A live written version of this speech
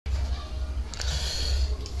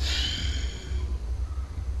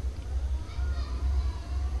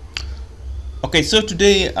Okay, so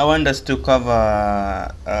today I want us to cover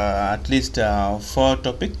at least 4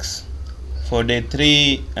 topics for day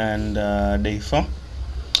 3 and day 4.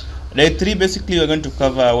 Day 3, basically we're going to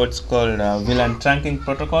cover what's called VLAN trunking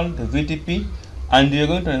protocol, the VTP, and we're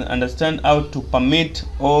going to understand how to permit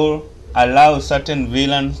or allow certain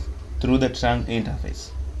VLANs through the trunk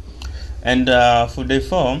interface. And for day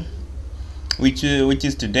 4, which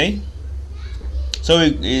is today, so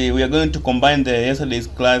we are going to combine the yesterday's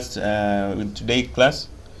class with today's class,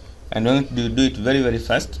 and we're going to do it very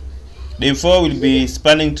fast. Day 4 will be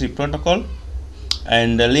spanning tree protocol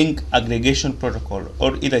and the link aggregation protocol,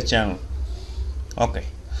 or either channel. Okay,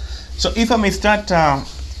 so if I may start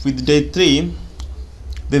with day 3,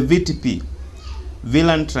 the VTP,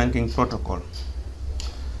 VLAN trunking protocol.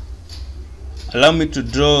 Allow me to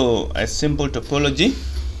draw a simple topology.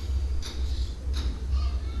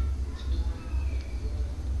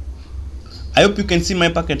 I hope you can see my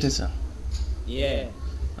packet, sir. Yeah.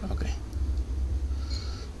 Okay.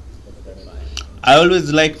 I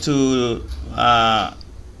always like to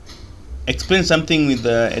explain something with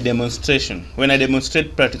a demonstration when I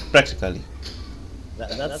demonstrate practically.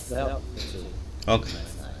 That's helpful too. Okay.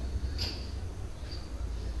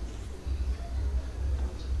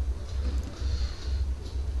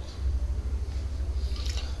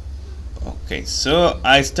 Okay, so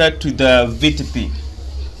I start with the VTP.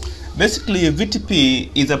 Basically,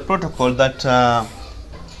 VTP is a protocol that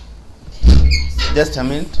just a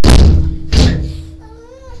minute.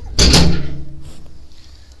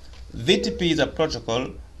 VTP is a protocol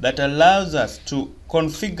that allows us to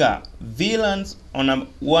configure VLANs on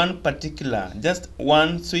one particular, just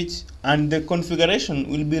one switch, and the configuration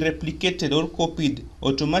will be replicated or copied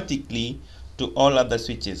automatically to all other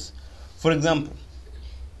switches. For example,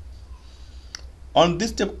 on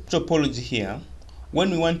this topology here, when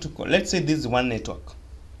we want to, let's say this is one network,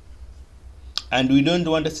 and we don't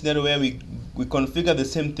want a scenario where we configure the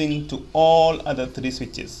same thing to all other 3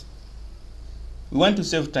 switches. We want to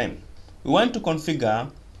save time. We want to configure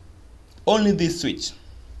only this switch,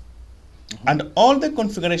 and all the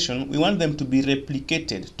configuration we want them to be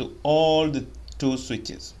replicated to all the 2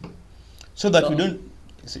 switches, so that we don't.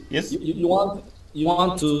 Yes. You want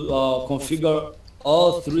to configure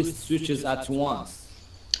all 3 switches at once.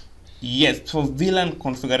 Yes, for VLAN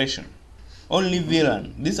configuration, only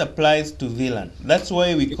VLAN. This applies to VLAN. That's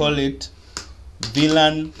why we call it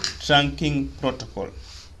VLAN trunking protocol.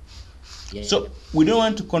 Yeah. So we don't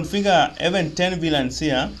want to configure even 10 VLANs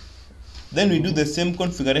here, then we do the same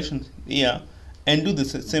configuration here and do the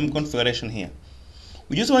same configuration here.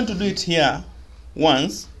 We just want to do it here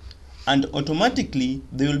once, and automatically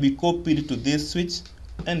they will be copied to this switch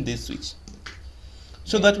and this switch.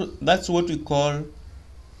 So that's what we call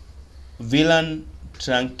VLAN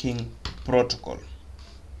trunking protocol.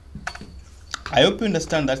 I hope you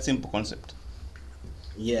understand that simple concept.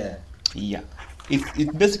 Yeah. Yeah.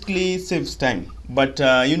 It basically saves time, but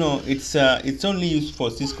you know, it's only used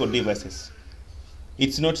for Cisco devices.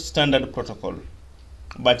 It's not standard protocol.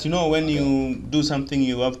 But you know, when you do something,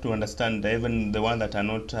 you have to understand even the one that are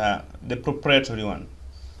not the proprietary one.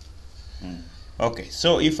 Okay,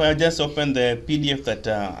 so if I just open the PDF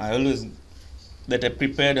that I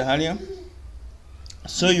prepared earlier,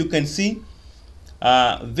 so you can see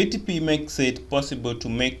VTP makes it possible to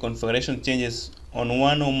make configuration changes on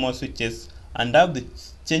one or more switches and have the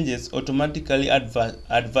changes automatically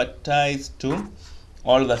advertised to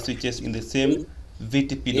all the switches in the same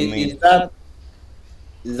VTP domain.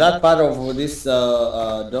 Is that part of this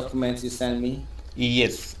document you sent me?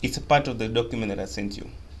 Yes, it's a part of the document that I sent you.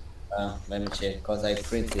 Let me check, because I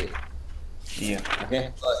printed it. Yeah. Okay,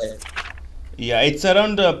 go ahead. Yeah, it's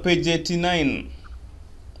around page 89,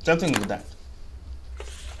 something like that.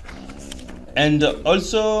 And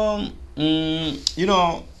also, you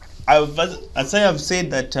know, as I have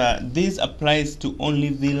said that this applies to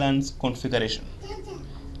only VLANs configuration.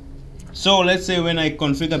 So let's say when I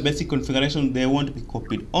configure basic configuration, they won't be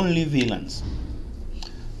copied, only VLANs.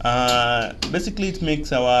 Basically, it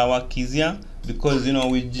makes our work easier because, you know,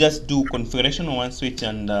 we just do configuration on one switch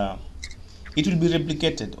and it will be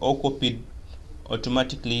replicated or copied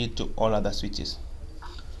automatically to all other switches.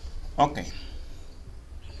 Okay.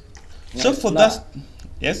 So for that,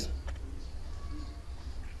 yes.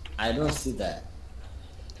 I don't see that.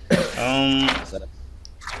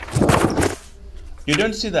 You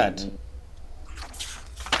don't see that?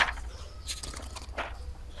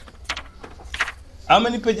 How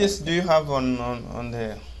many pages do you have on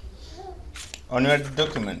your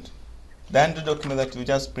document? The handle document that you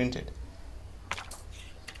just printed?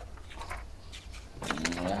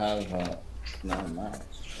 I have not much,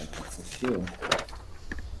 but it's a few.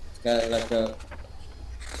 got like a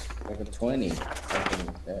 20, something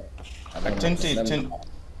like that. I At don't know. 20, Let me. 10,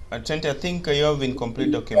 at 20, I think you have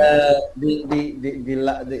incomplete document.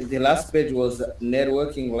 The last page was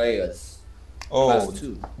networking layers, class Oh,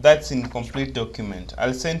 2. that's incomplete document.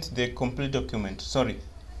 I'll send the complete document. Sorry.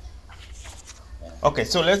 Yeah. Okay,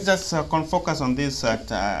 so let's just focus on this at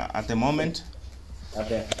the moment.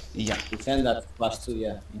 Okay. Yeah. You send that to class 2,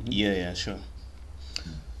 yeah. Yeah, sure.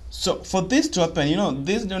 So for this to happen,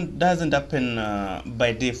 this doesn't happen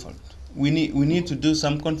by default. We need to do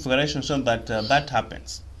some configuration so that that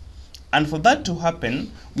happens. And for that to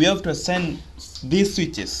happen, we have to assign these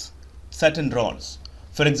switches certain roles.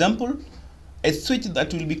 For example, a switch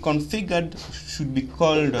that will be configured should be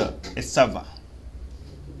called a server.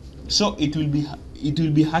 So it will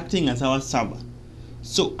be acting as our server.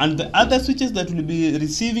 So, and the other switches that will be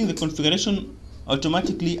receiving the configuration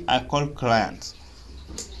automatically are called clients.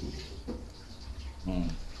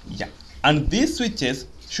 Yeah, and these switches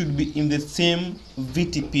should be in the same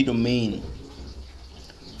VTP domain.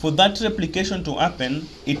 For that replication to happen,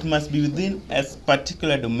 it must be within a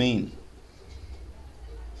particular domain.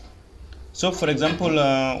 So, for example,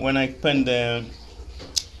 when I open the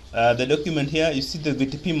document here, you see the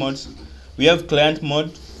VTP modes. We have client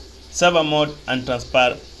mode, server mode, and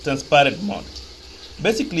transparent mode.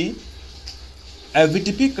 Basically, a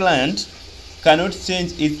VTP client cannot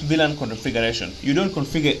change its VLAN configuration. You don't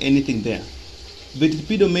configure anything there.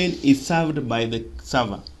 VTP domain is served by the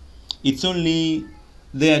server. It's only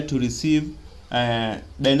there to receive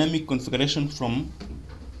dynamic configuration from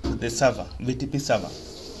the server, VTP server.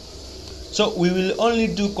 So we will only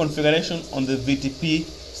do configuration on the VTP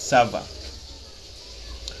server.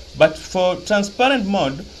 But for transparent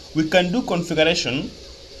mode, we can do configuration,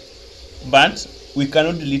 but we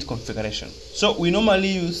cannot delete configuration. So we normally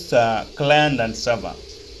use client and server.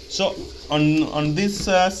 So on this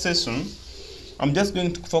session, I'm just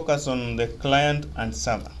going to focus on the client and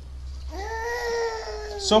server.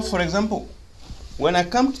 So for example, when I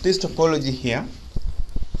come to this topology here,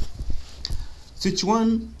 switch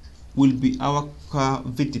 1 will be our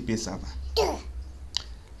VTP server.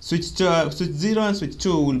 Switch 0 and switch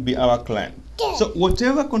 2 will be our client. So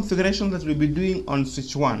whatever configuration that we'll be doing on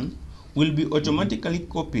switch 1 will be automatically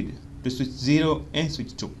copied to switch 0 and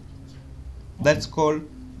switch 2. That's called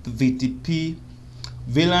the VTP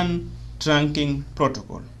VLAN trunking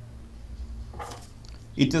protocol.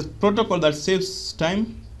 It's a protocol that saves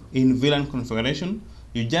time in VLAN configuration.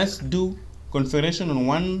 You just do configuration on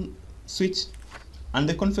one switch and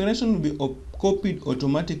the configuration will be copied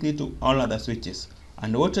automatically to all other switches.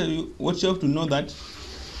 And what you have to know that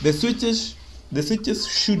the switches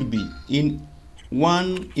should be in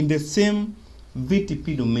the same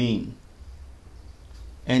VTP domain,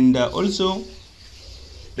 and also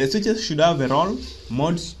the switches should have a role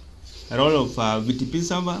modes, a role of VTP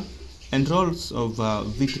server, and roles of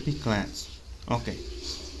VTP clients. Okay.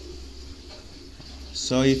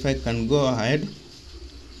 So if I can go ahead,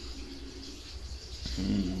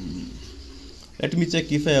 let me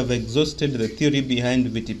check if I have exhausted the theory behind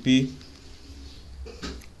VTP.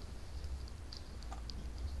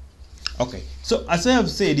 Okay, so as I have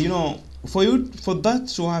said, for that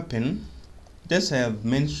to happen, just I have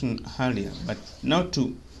mentioned earlier, but now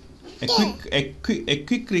to a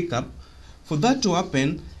quick recap. For that to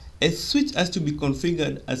happen, a switch has to be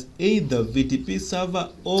configured as either VTP server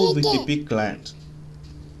or VTP client.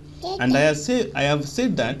 And I have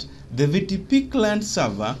said that the VTP client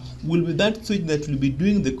server will be that switch that will be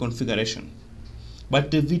doing the configuration,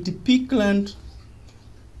 but the VTP client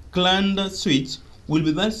switch will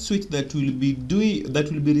be that switch that will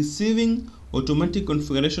be receiving automatic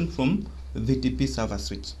configuration from the VTP server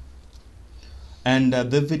switch. And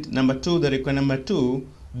the requirement number two,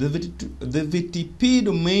 the VTP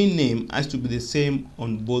domain name has to be the same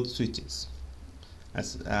on both switches,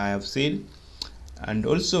 as I have said. And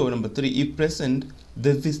also number 3, if present,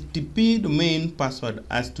 the VTP domain password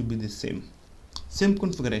has to be the same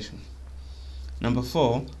configuration. Number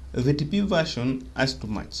 4, the VTP version has to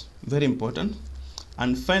match, very important.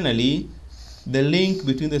 And finally, the link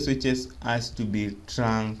between the switches has to be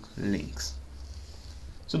trunk links.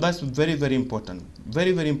 So that's very important,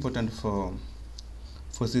 very important for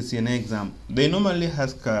CCNA exam. They normally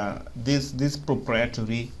ask these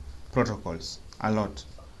proprietary protocols a lot,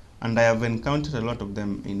 and I have encountered a lot of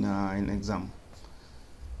them in exam.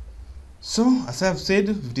 So as I have said,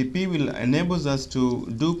 VTP will enable us to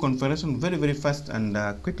do configuration very fast and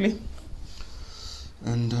quickly.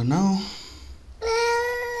 And now,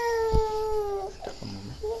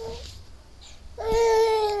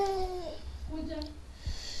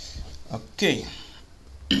 okay.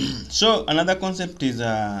 So another concept is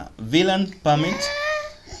VLAN permit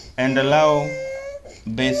and allow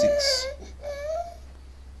basics.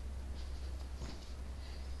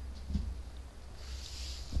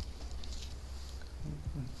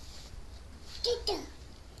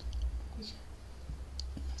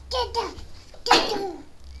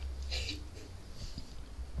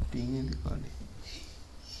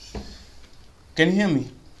 Can you hear me?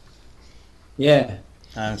 Yeah.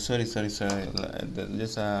 Sorry. Just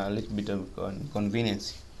a little bit of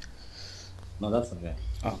inconvenience. No, that's okay.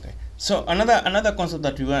 Okay. So another concept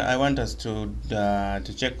that I want us to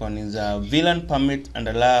check on is VLAN permit and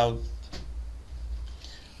allow.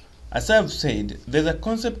 As I've said, there's a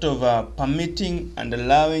concept of permitting and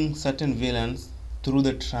allowing certain VLANs through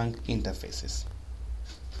the trunk interfaces.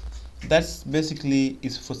 That's basically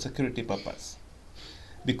is for security purpose,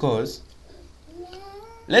 because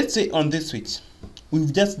let's say on this switch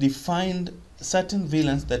we've just defined certain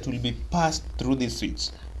VLANs that will be passed through this switch,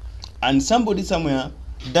 and somebody somewhere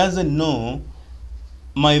doesn't know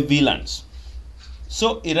my VLANs,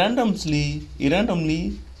 so he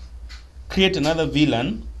randomly create another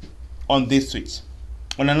VLAN on this switch,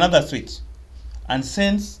 on another switch, and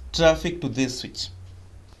sends traffic to this switch.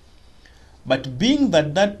 But being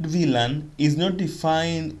that that VLAN is not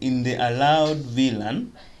defined in the allowed VLAN,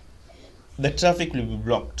 the traffic will be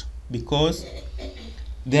blocked, because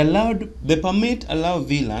the permit allow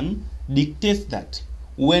VLAN dictates that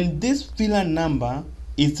when this VLAN number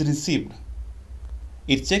is received,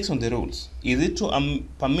 it checks on the rules. Is it to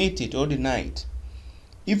permit it or deny it?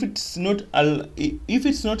 If it's not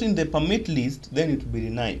in the permit list, then it will be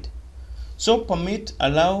denied. So permit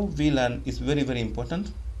allow VLAN is very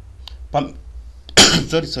important.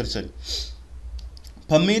 Sorry.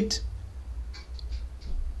 Permit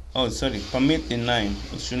deny.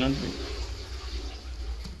 It should not be.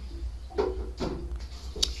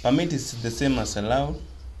 Permit is the same as allow.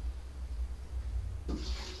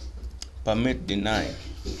 Permit deny.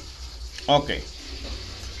 Okay.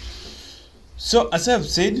 So as I've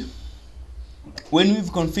said, when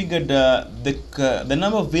we've configured the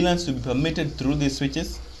number of VLANs to be permitted through these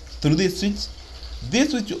switches,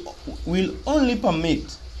 this switch will only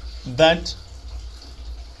permit that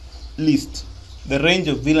list, the range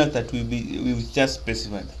of VLANs that we've just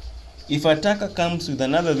specified. If attacker comes with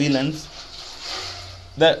another VLANs,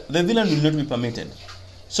 the VLAN will not be permitted.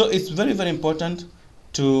 So it's very important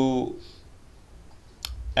to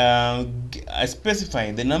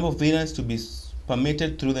specify the number of VLANs to be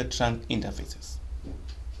permitted through the trunk interfaces.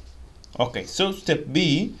 Okay, so step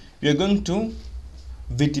B, we are going to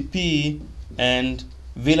VTP and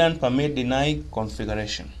VLAN permit deny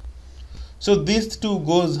configuration. So these two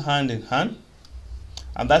goes hand in hand,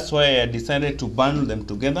 and that's why I decided to bundle them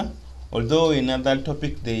together. Although in another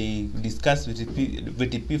topic they discuss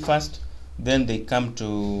VTP first, then they come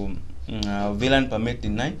to VLAN permit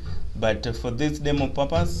deny. But for this demo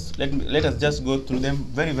purpose, let us just go through them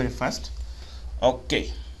very fast.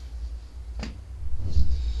 Okay.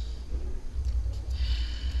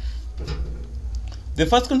 The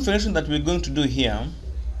first configuration that we're going to do here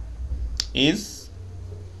is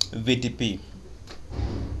VTP.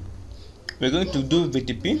 We're going to do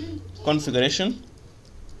VTP configuration.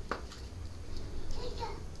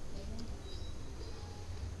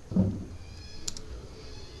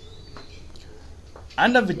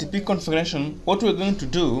 Under VTP configuration, what we're going to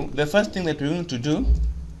do, the first thing that we're going to do,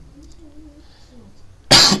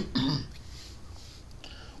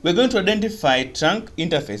 we're going to identify trunk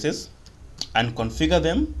interfaces and configure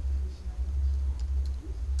them.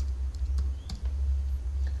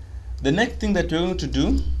 The next thing that we're going to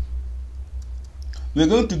do, we're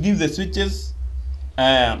going to give the switches,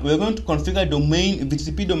 we're going to configure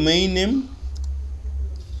VTP domain name.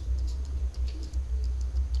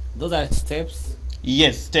 Those are steps?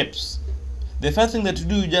 Yes, steps. The first thing that you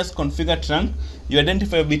do, you just configure trunk. You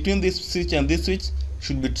identify between this switch and this switch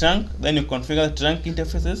should be trunk. Then you configure trunk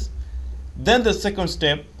interfaces. Then the second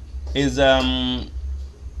step is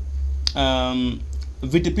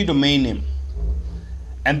VTP domain name.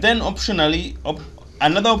 And then optionally,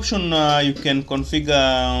 another option you can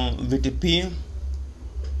configure VTP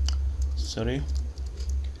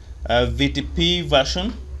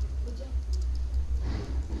version.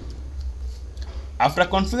 After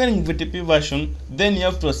configuring VTP version, then you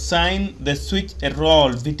have to assign the switch a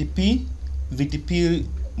role, VTP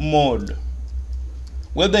mode,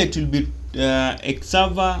 whether it will be a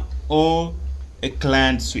server or a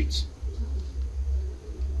client switch.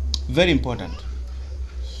 Very important.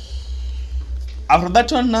 After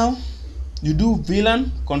that one, now you do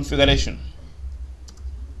VLAN configuration.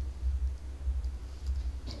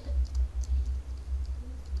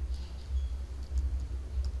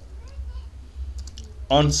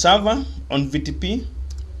 on server, on VTP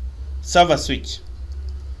server switch.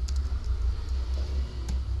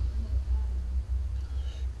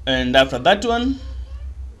 And after that one,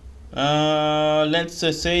 let's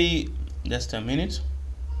say, just a minute.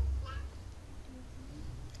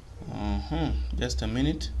 Just a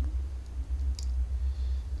minute.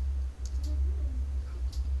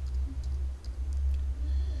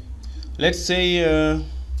 Let's say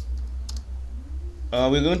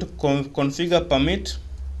we're going to configure permit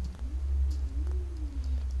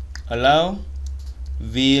allow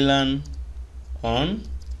VLAN on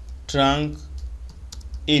trunk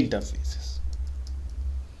interfaces.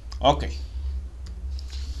 Okay.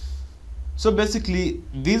 So basically,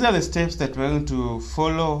 these are the steps that we're going to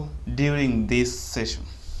follow during this session.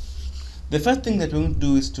 The first thing that we're going to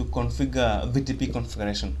do is to configure VTP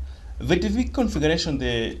configuration. VTP configuration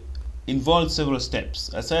involves several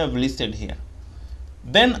steps, as I have listed here.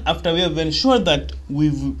 Then, after we have ensured that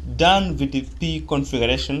we've done VTP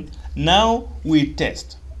configuration, now we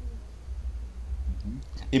test.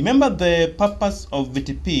 Remember, the purpose of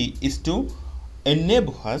VTP is to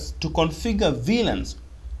enable us to configure VLANs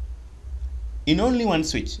in only one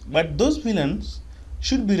switch, but those VLANs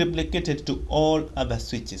should be replicated to all other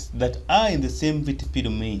switches that are in the same VTP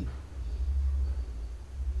domain.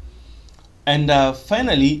 And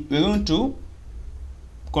finally, we're going to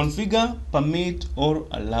configure, permit, or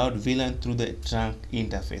allowed VLAN through the trunk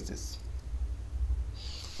interfaces.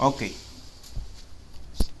 Okay.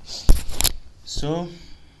 So,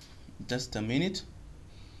 just a minute.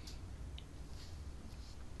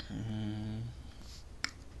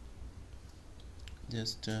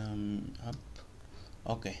 Up.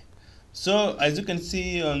 Okay. So, as you can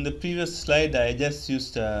see on the previous slide, I just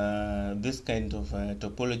used this kind of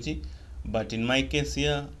topology, but in my case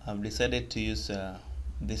here, I've decided to use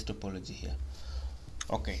this topology here.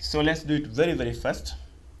 Okay, so let's do it very fast.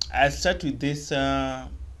 I'll start with this.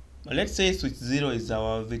 Let's say switch 0 is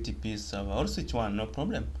our VTP server, or switch 1, no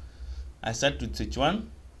problem. I start with switch 1.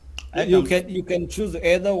 You can choose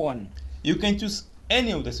either one. You can choose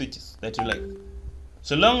any of the switches that you like,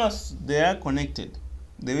 so long as they are connected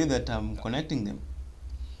the way that I'm connecting them.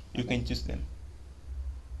 You can choose them.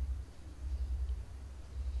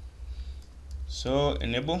 So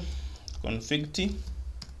enable config T.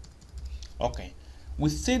 Okay, we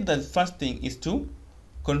said that the first thing is to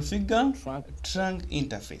configure trunk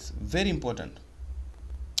interface. Very important.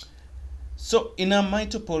 So in my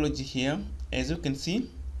topology here, as you can see,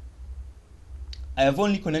 I have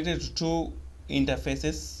only connected to two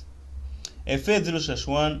interfaces,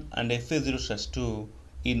 FA0/1 and FA0/2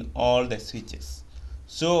 in all the switches.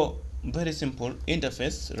 So very simple,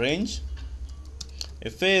 interface range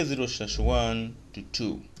FA0/1 to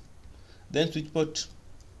 2, then switch port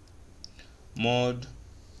mode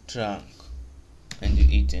trunk, and you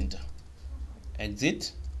hit enter,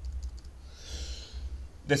 exit.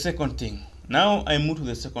 The second thing, now I move to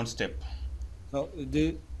the second step. So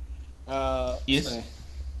yes,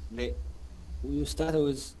 you start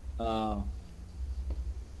with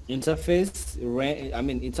interface range. I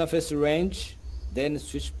mean interface range, then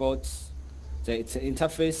switch ports. So it's an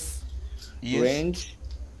interface range.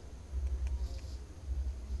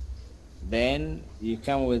 Then you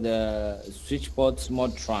come with the switch ports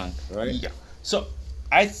mode trunk, right? Yeah. So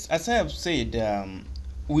as I have said,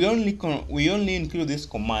 we only include this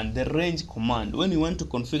command, the range command, when we want to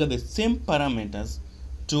configure the same parameters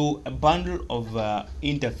to a bundle of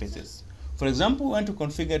interfaces. For example, we want to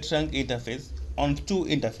configure trunk interface on two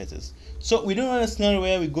interfaces. So we don't want a scenario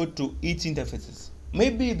where we go to each interfaces.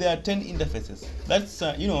 Maybe there are 10 interfaces. That's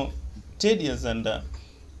tedious and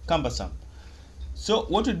cumbersome. So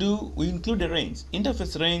what to do? We include a range,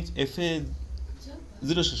 interface range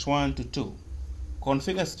FA0/1 to 2,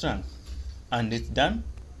 configure trunk, and it's done.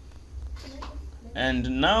 And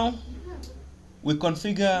now we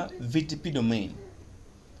configure VTP domain.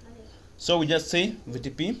 So we just say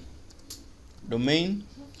VTP domain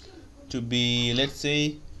to be, let's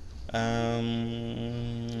say,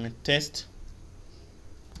 test.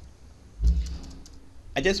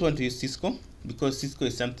 I just want to use Cisco because Cisco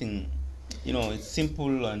is something, it's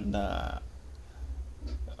simple and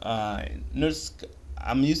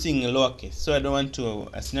I'm using a lowercase, so I don't want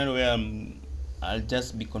a scenario where I'll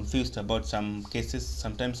just be confused about some cases.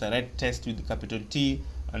 Sometimes I write test with capital T,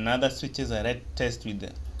 and other switches I write test with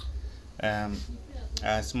the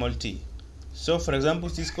small t. So for example,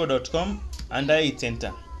 cisco.com, and I hit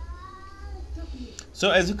enter.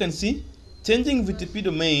 So as you can see, changing VTP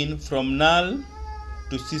domain from null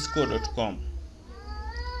to cisco.com.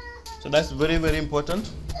 So that's very important.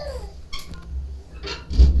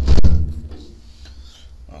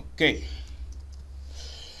 Okay.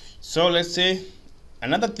 So let's say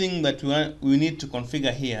another thing that we need to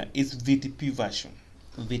configure here is VTP version.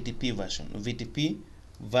 VTP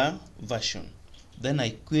version. Then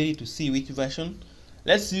I query to see which version.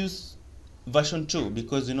 Let's use version 2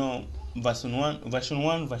 because you know version 1,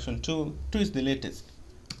 version 2 is the latest,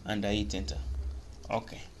 and I hit enter.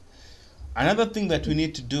 Okay. Another thing that we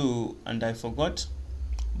need to do, and I forgot,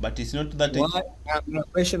 but it's not that. What my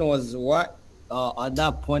question was, what at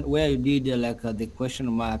that point where you did the question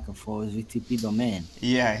mark for VTP domain.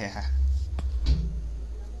 Yeah.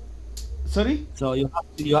 Sorry. So you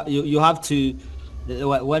have to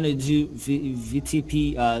when you do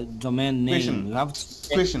VTP domain name, you have to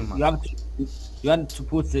Question mark. you have to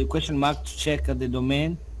put the question mark to check the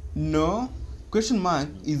domain. No, question mark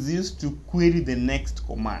is used to query the next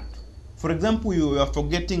command. For example, you are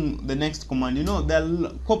forgetting the next command. You know, there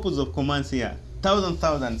are couples of commands here,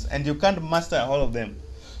 thousands, and you can't master all of them.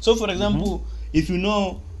 So, for example, if you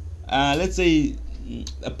know, let's say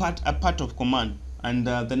a part of command, and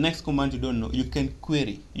the next command you don't know, you can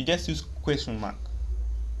query. You just use question mark.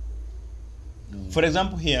 For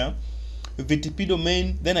example, here, VTP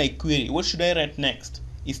domain, then I query. What should I write next?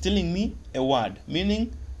 It's telling me a word,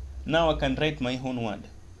 meaning now I can write my own word.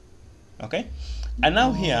 Okay, and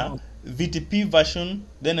now here VTP version,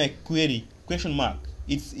 then I query question mark.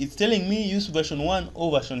 It's telling me use version 1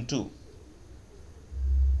 or version 2.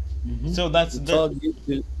 So that's either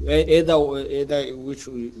which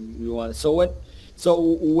you want. So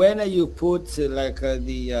when you put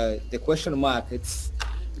the question mark, it's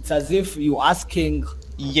as if you're asking,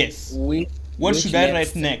 yes, what should I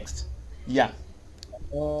write next? Yeah.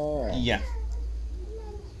 Yeah.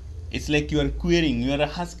 It's like you are querying, you are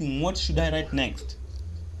asking, what should I write next?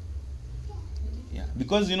 Yeah,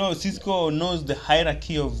 because you know Cisco knows the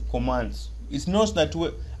hierarchy of commands. It knows that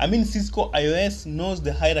Cisco iOS knows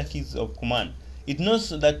the hierarchies of command. It knows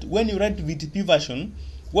that when you write VTP version,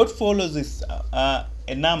 what follows is a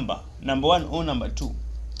number 1 or number 2.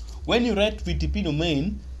 When you write VTP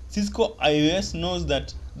domain, Cisco iOS knows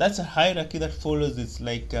that that's a hierarchy that follows. It's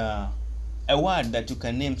like a word that you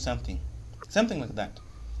can name something like that.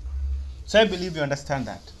 So I believe you understand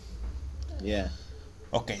that. Yeah.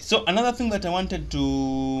 Okay, so another thing that I wanted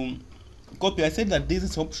to copy, I said that this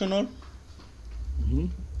is optional.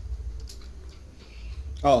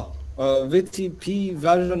 VTP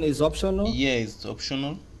version is optional? Yeah, it's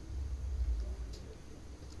optional.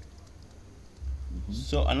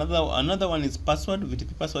 So another one is password.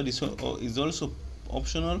 VTP password is also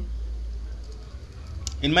optional.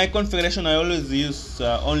 In my configuration, I always use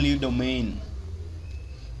only domain,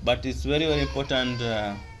 but it's very important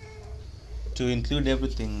to include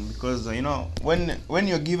everything, because you know when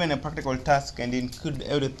you're given a practical task and include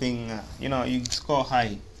everything, you score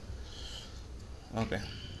high. Okay,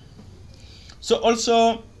 so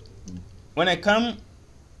also when I come,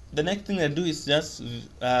 the next thing I do is just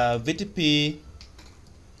VTP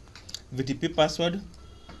password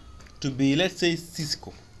to be, let's say,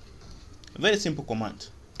 Cisco. Very simple command,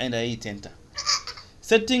 and I hit enter.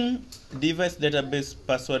 Setting device database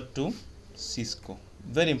password to Cisco,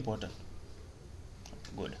 very important.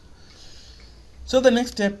 Good. So the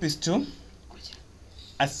next step is to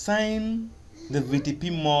assign the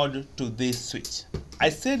VTP mode to this switch. I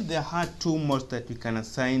said there are 2 modes that we can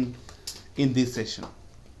assign in this session.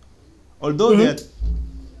 Although there are,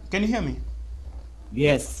 can you hear me?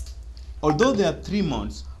 Yes. Although there are 3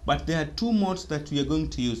 modes, but there are 2 modes that we are going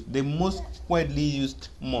to use, the most widely used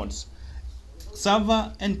modes: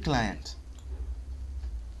 server and client.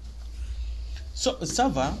 So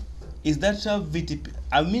server is that VTP.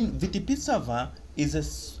 VTP server is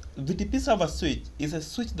VTP server switch is a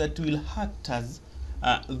switch that will act as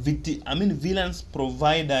VLANs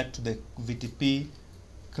provider to the VTP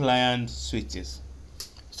client switches.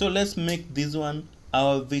 So let's make this one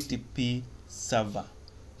our VTP server.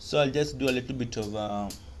 So I'll just do a little bit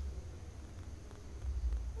of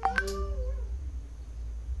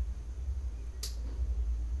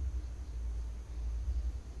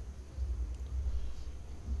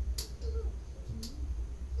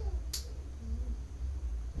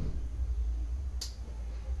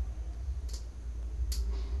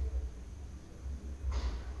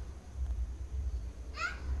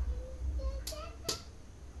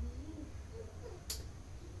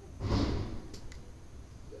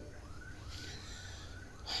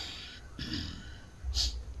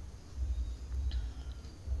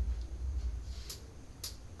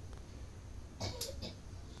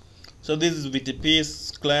so this is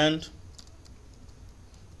VTP's client,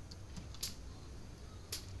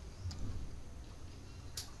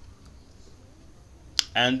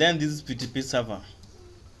 and then this is VTP server.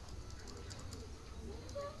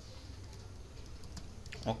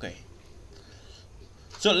 Okay,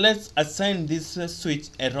 so let's assign this switch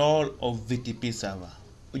a role of VTP server.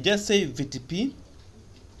 We just say VTP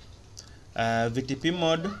VTP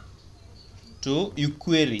mode to you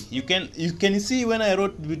query. You can see when I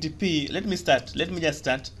wrote VTP. Let me just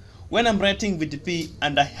start. When I'm writing VTP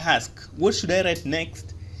and I ask what should I write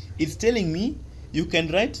next, it's telling me you can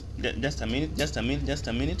write just a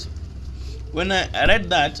minute. When I write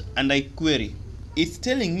that and I query, it's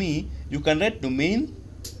telling me you can write domain,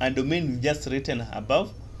 and domain we just written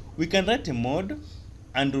above. We can write a mode,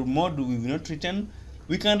 and mode we've not written.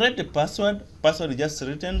 We can write a password we just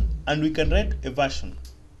written, and we can write a version.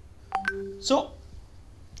 So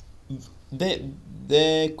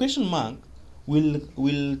the question mark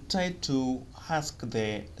will try to ask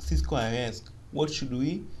the Cisco IS what should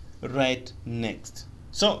we write next.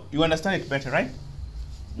 So you understand it better, right?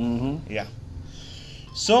 Yeah.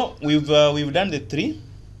 So we've done the three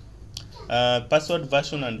password,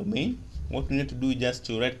 version, and domain. What we need to do is just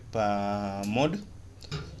to write mode.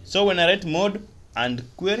 So when I write mode and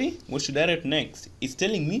query, what should I write next? It's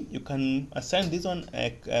telling me you can assign this one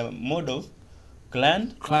a mode of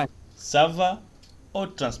client, server, or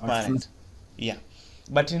transparent. Yeah,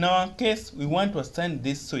 but in our case, we want to assign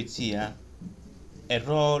this switch here a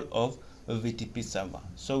role of a VTP server.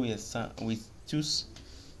 So we choose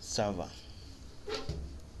server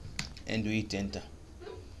and we hit enter.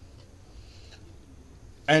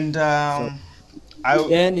 And then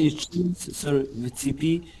you choose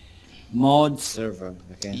VTP mode server.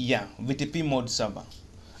 Okay. Yeah, VTP mode server.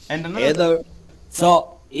 And another.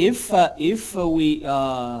 So if we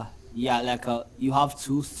you have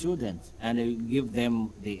two students and you give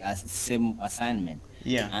them the same assignment.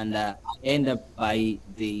 Yeah. And end up by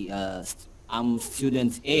the I'm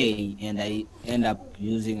student A and I end up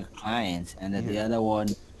using a client, and the other one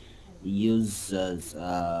uses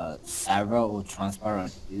server or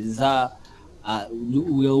transparent. Is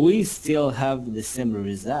will we still have the same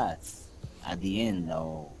results at the end,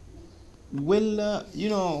 or? Well, you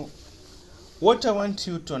know, what I want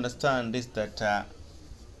you to understand is that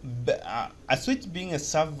a switch being a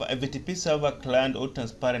server, a VTP server, client, or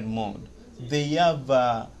transparent mode, they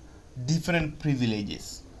have different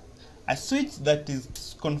privileges. A switch that is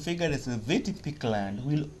configured as a VTP client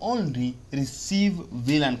will only receive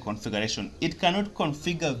VLAN configuration. It cannot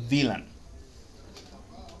configure VLAN.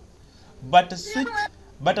 But a switch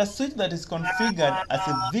that is configured as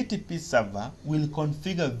a VTP server will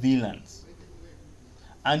configure VLANs,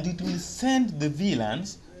 and it will send the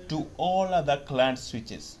VLANs to all other client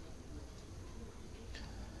switches.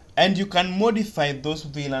 And you can modify those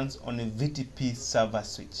VLANs on a VTP server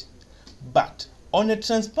switch. But on a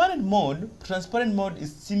transparent mode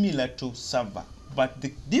is similar to server, but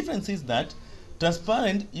the difference is that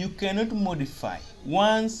transparent you cannot modify.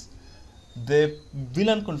 Once the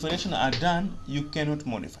VLAN configuration are done, you cannot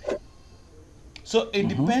modify. So it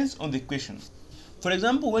depends on the question. For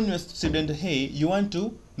example, when you're student A, you want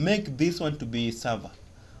to make this one to be a server,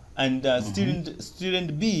 and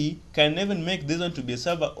student B can even make this one to be a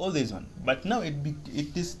server or this one. But now it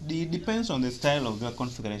depends on the style of your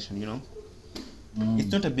configuration. You know,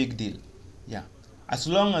 it's not a big deal. Yeah, as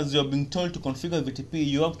long as you're being told to configure VTP,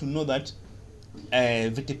 you have to know that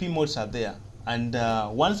VTP modes are there, and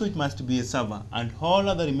one switch must be a server, and all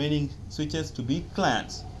other remaining switches to be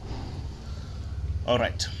clients. All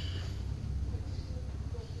right.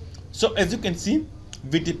 So as you can see,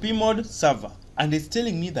 VTP mode server, and it's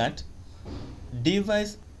telling me that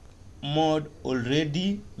device mode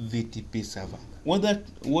already VTP server.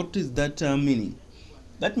 What is that meaning?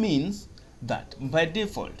 That means that by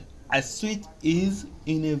default a switch is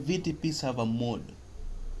in a VTP server mode.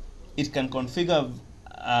 It can configure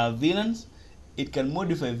VLANs, it can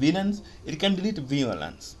modify VLANs, it can delete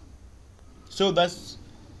VLANs. So that's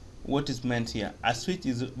what is meant here. A switch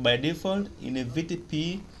is by default in a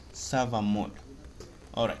VTP server mode.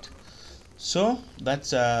 Alright, so that's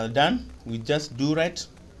done. We just do right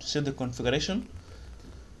to set the configuration.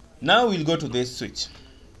 Now we'll go to this switch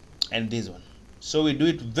and this one. So we do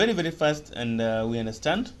it very fast, and we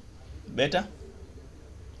understand better.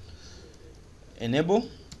 Enable,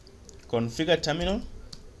 configure terminal.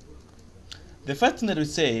 The first thing that we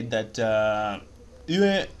say that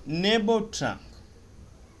you enable trunk.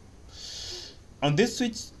 On this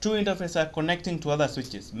switch, two interfaces are connecting to other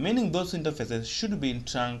switches, meaning those interfaces should be in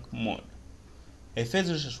trunk mode, a phase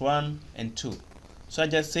 0/1 and 2. So I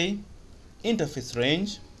just say interface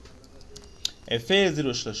range, a phase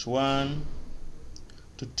 0/1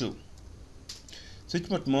 to 2. Switch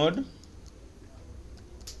mode,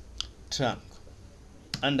 trunk,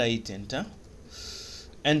 and I hit enter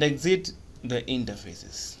and exit the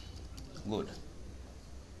interfaces. Good.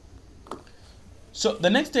 So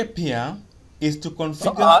the next step here is to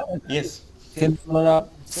configure. Yes.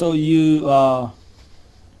 So you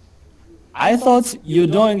I thought you're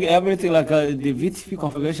doing everything like the VTP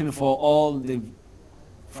configuration for all the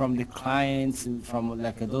from the clients from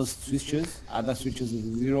like those switches, other switches with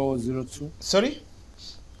 002. Sorry.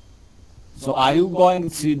 So are you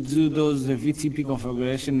going to do those VTP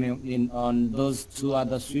configuration in on those two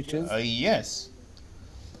other switches? Yes.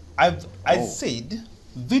 I Oh, said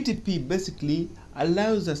VTP basically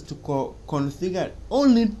allows us to configure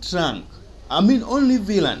only trunk. I mean only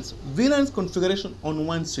VLANs. VLANs configuration on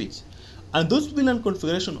one switch, and those VLAN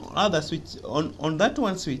configuration on other switch on that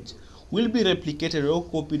one switch will be replicated or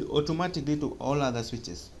copied automatically to all other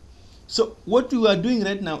switches. So what we are doing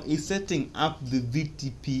right now is setting up the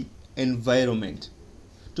VTP environment.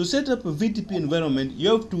 To set up a VTP environment, you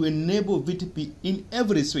have to enable VTP in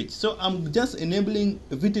every switch. So I'm just enabling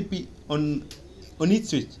VTP on each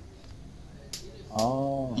switch.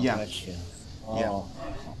 oh, Yeah. gotcha. Yeah. Oh,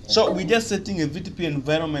 So we're just setting a VTP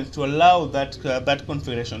environment to allow that that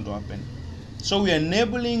configuration to happen. So we are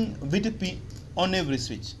enabling VTP on every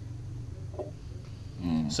switch.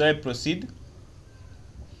 So I proceed.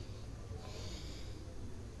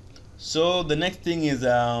 So the next thing is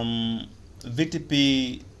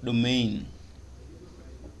VTP domain.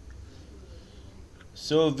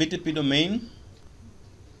 So VTP domain,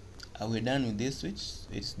 are we done with this switch?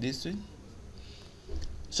 It's this switch.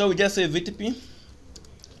 So we just say VTP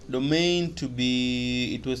domain to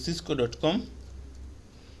be, it was cisco.com.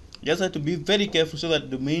 Just have to be very careful so that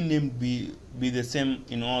domain name be the same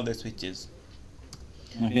in all the switches.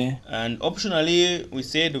 okay. And optionally we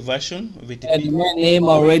said version VTP. And domain name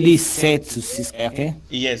already set to Cisco. Okay.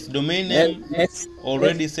 Yes, domain name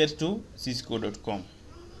already set to cisco.com.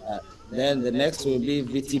 Then the next will be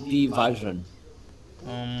VTP version.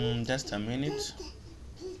 Just a minute.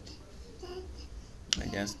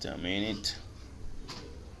 Just a minute.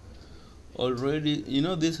 Already, you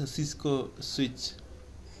know, this is a Cisco switch.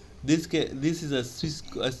 This is a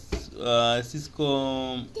Cisco.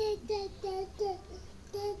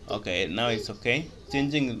 Okay, now it's okay.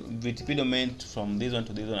 Changing VTP domain from this one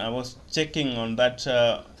to this one. I was checking on that.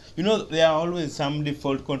 You know, there are always some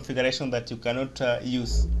default configuration that you cannot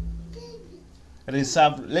use.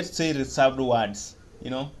 Reserved, let's say reserved words, you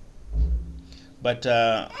know. But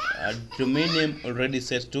domain name already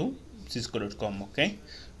set to cisco.com. Okay,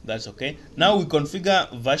 that's okay. Now we configure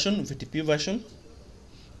version, VTP version.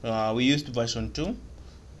 We used version 2.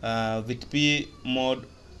 VTP mode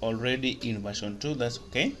already in version 2. That's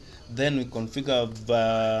okay. Then we configure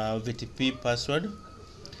VTP password.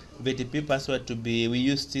 VTP password to be, we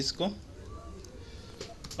use Cisco.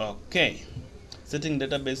 Okay. Setting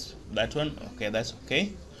database, that one. Okay, that's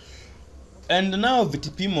okay. And now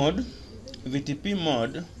VTP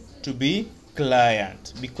mode to be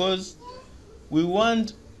client, because we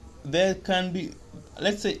want, there can be,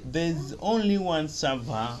 let's say there's only one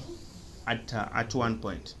server at one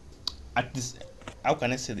point. At this, how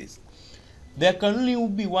can I say this? There can only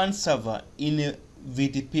be one server in a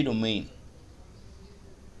VTP domain,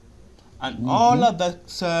 and all other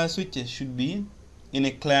switches should be in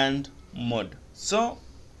a client mode. So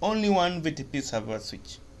only one VTP server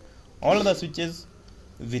switch. All other switches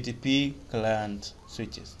VTP client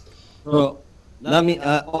switches. So that means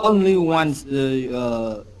only one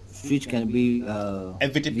switch can be A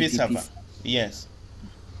VTP server. Yes.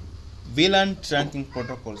 VLAN trunking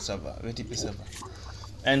protocol server, VTP server.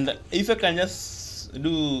 And if I can just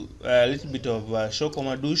do a little bit of show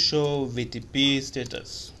command, do show VTP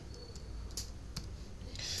status.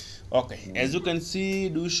 Okay, as you can see,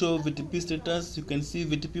 do show VTP status. You can see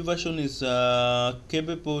VTP version is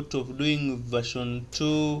capable of doing version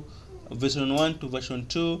 2, version 1 to version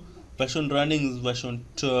 2. Version running is version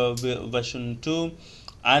 2,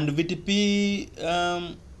 and VTP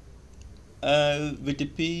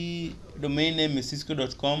VTP domain name is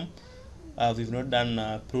cisco.com. We've not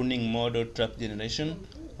done pruning mode or trap generation.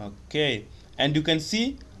 Okay, and you can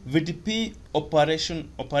see VTP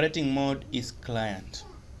operating mode is client.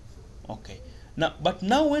 Okay,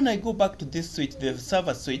 now when I go back to this switch, the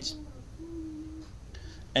server switch,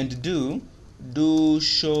 and do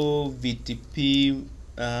show VTP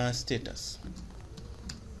status,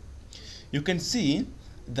 you can see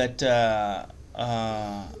that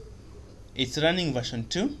it's running version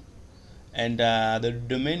 2, and the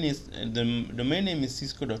domain name is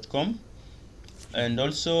cisco.com, and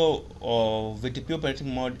also VTP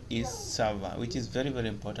operating mode is server, which is very, very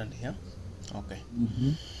important here. Okay.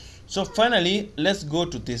 So finally, let's go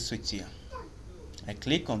to this switch here. I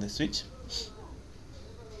click on the switch,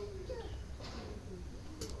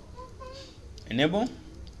 enable,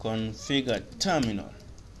 configure terminal.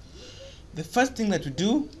 The first thing that we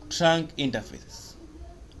do, trunk interfaces,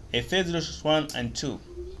 FA0/1 and 2.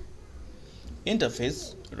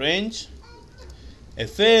 Interface range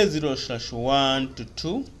FA0/1 to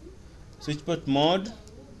 2, switchport mode,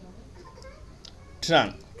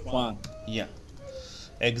 trunk. Yeah.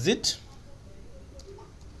 Exit,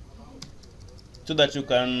 so that you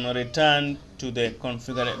can return to the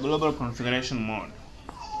global configuration mode.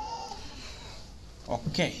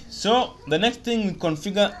 Okay, so the next thing, we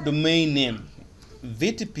configure domain name.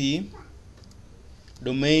 VTP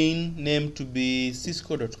domain name to be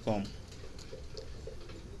cisco.com.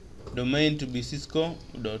 Domain to be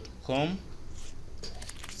cisco.com.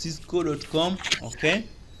 Cisco.com. Okay.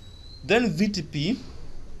 Then VTP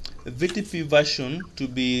version to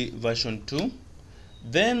be version 2.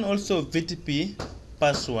 Then also VTP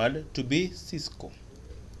password to be Cisco.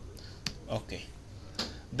 Okay.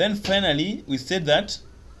 Then finally we said that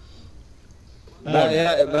but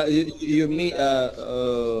you mean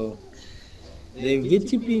the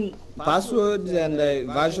VTP passwords and the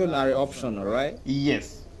version are optional, right?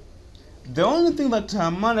 yes. The only thing that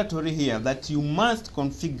are mandatory here, that you must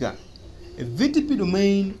configure a VTP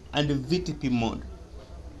domain and a VTP mode.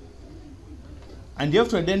 And you have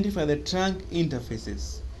to identify the trunk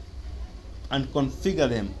interfaces and configure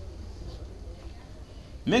them.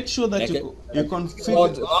 Make sure that you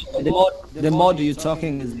configure. The mode you're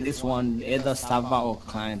talking is this one, either server or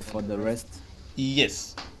client for the rest?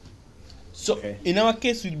 Yes. So Okay. in our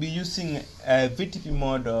case, we'll be using a VTP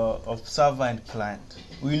mode of server and client.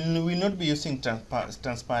 We will not be using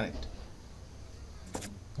transparent.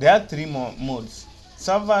 There are three modes: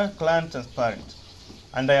 server, client, transparent,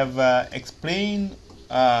 and I have explained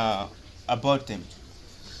about them.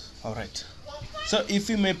 All right. So if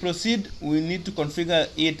we may proceed, we need to configure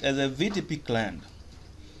it as a VTP client.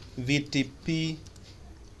 VTP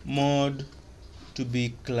mode to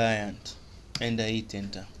be client, and I hit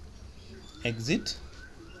enter. Exit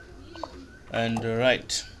and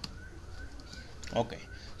right. Okay,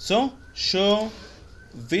 so show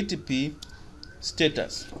VTP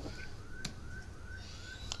status.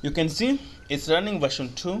 You can see it's running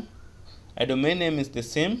version 2. A domain name is the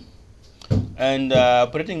same, and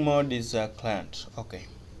operating mode is client. Okay.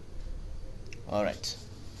 All right.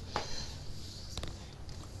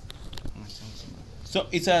 So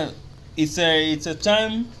it's a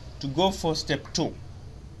time to go for step 2.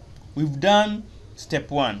 We've done step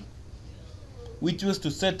 1, which was to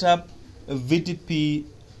set up a VTP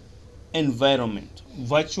environment,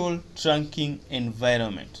 virtual trunking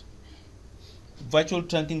environment, virtual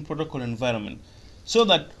trunking protocol environment, so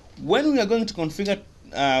that when we are going to configure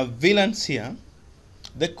VLANs here,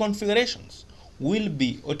 the configurations will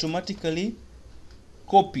be automatically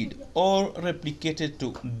copied or replicated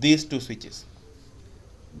to these two switches.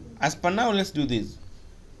 As per now, let's do this.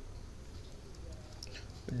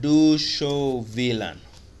 Do show VLAN.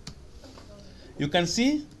 You can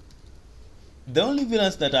see the only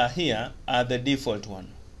VLANs that are here are the default one,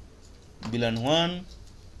 VLAN 1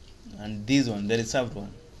 and this one, the reserved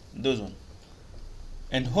one, those one.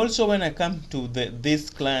 And also when I come to this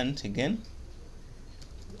client again,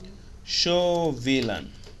 show VLAN,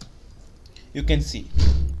 you can see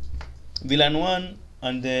VLAN 1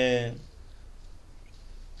 and the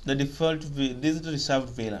default, these are the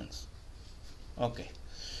reserved VLANs. Okay.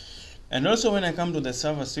 And also when I come to the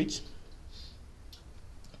server switch,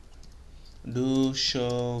 do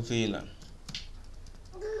show VLAN,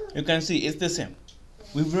 you can see it's the same.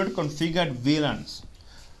 We've not configured VLANs,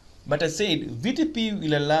 but I said VTP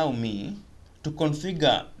will allow me to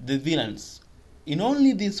configure the VLANs in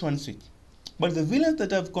only this one switch, but the VLANs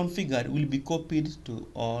that I've configured will be copied to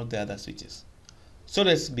all the other switches. So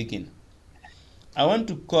let's begin. I want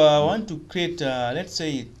to create let's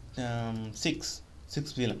say 6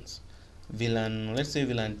 VLANs. VLAN, let's say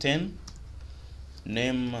VLAN 10,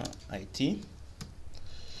 name IT,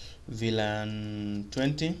 VLAN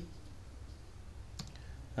 20,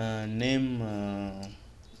 name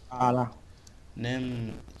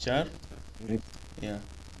name char, yeah.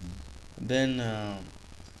 Then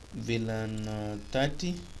VLAN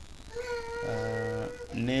 30,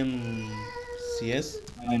 name CS.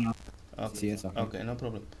 Okay. CS, Okay, no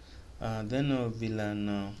problem. Then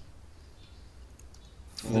VLAN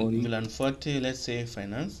 40. VLAN 40, let's say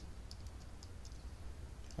finance.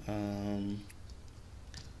 Then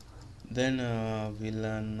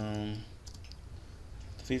VLAN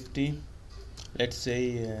 50, let's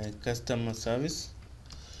say customer service.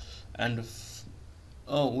 And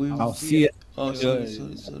I'll see it. Oh, sorry.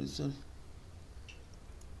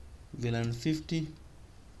 VLAN 50.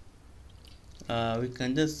 We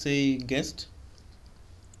can just say guest.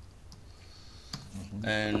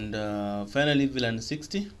 And finally VLAN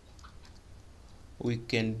 60, we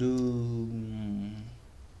can do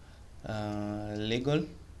legal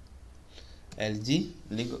LG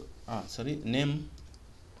legal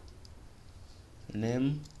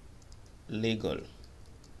name legal,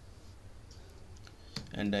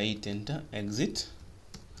 and I hit enter, exit,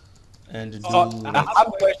 and do I have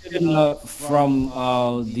a question from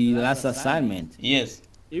the last assignment. yes.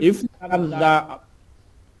 If that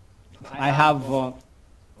I have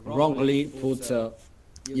wrongly put,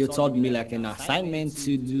 you told me like an assignment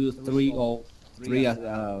to do three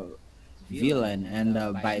VLAN, and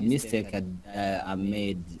by mistake I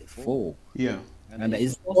made 4. Yeah. And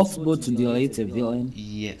is it possible to delete a VLAN?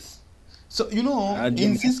 Yes. So in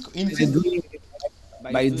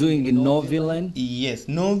By doing a no VLAN? yes,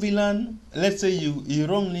 no VLAN. Let's say you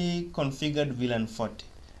wrongly configured VLAN 40.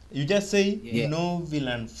 You just say no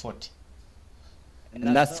VLAN 40.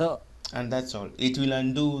 And that's all. And that's all. It will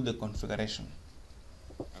undo the configuration.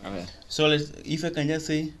 Okay. So if I can just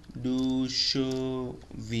say do show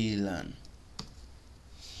VLAN.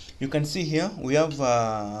 You can see here we have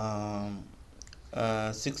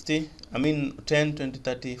 60, 10, 20,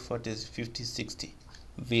 30, 40, 50, 60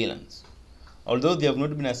 VLANs, although they have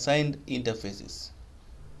not been assigned interfaces.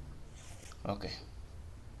 Okay.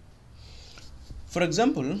 For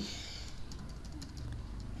example,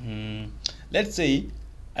 let's say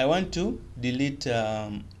I want to delete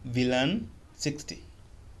VLAN 60.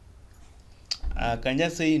 I can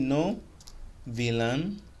just say no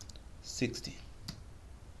VLAN 60.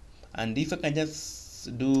 And if I can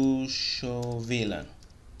just do show VLAN,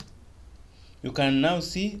 you can now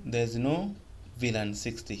see there's no VLAN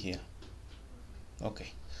 60 here.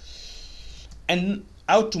 Okay. And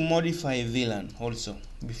how to modify VLAN also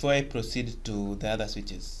before I proceed to the other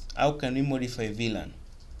switches. How can we modify VLAN?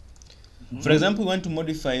 For example, we want to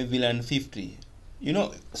modify VLAN 50.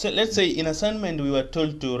 So let's say in assignment we were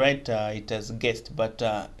told to write it as guest, but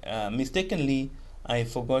mistakenly I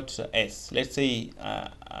forgot S. Let's say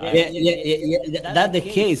that's the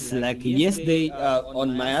case. Like yesterday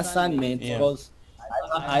on my assignment, because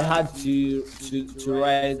I had to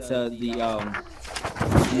write the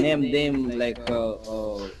name them like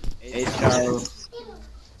HR,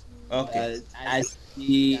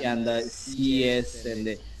 IC and CS,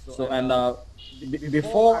 and so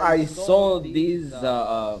before I saw these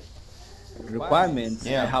requirements,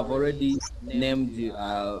 I have already named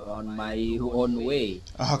on my own way.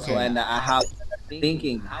 Okay. So and I have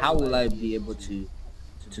thinking, how will I be able to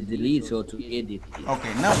delete or to edit it?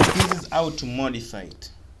 Okay, now this is how to modify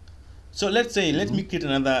it. So let's say let me create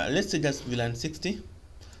another. Let's say just VLAN 60,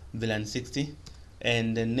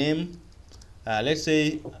 and the name. Let's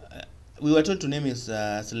say we were told to name is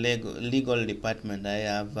as legal department. I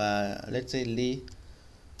have let's say Lee.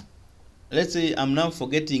 Let's say I'm now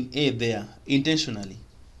forgetting A there intentionally.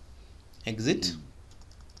 Exit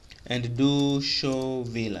and do show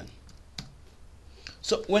VLAN.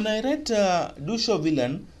 So when I write do show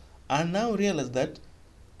VLAN, I now realize that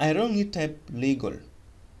I wrongly type legal.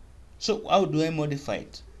 So how do I modify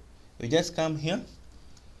it? You just come here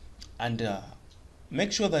and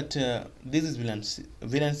make sure that this is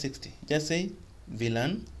VLAN 60. Just say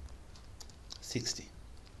VLAN 60.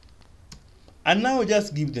 And now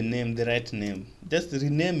just give the name the right name. Just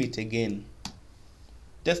rename it again.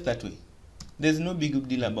 Just that way. There's no big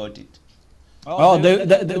deal about it.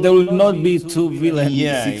 There will not be two VLAN 60.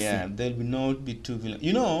 Yeah, there will not be two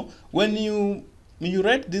VLAN. When you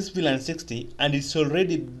write this VLAN 60 and it's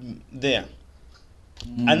already there,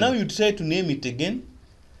 and now you try to name it again,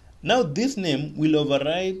 now this name will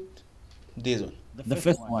override this one. The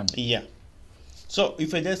first one. Yeah. So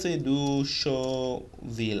if I just say do show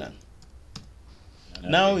VLAN,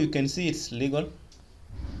 now you can see it's legal.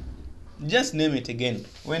 Just name it again.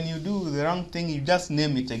 When you do the wrong thing, you just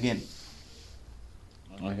name it again.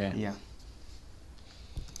 Okay. Yeah.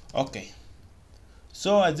 Okay.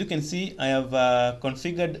 So as you can see, I have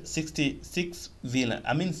configured 66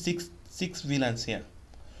 VLAN. Six VLANs here.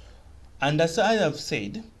 And as I have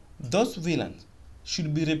said, those VLANs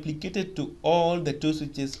should be replicated to all the two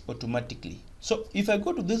switches automatically. So if I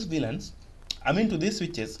go to these VLANs, to these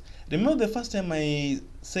switches, remember the first time I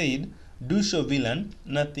said do show VLAN,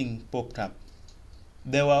 nothing popped up.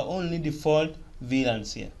 There were only default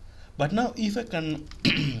VLANs here. But now if I can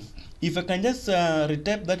if I can just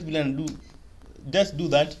retype that VLAN and do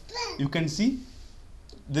that, you can see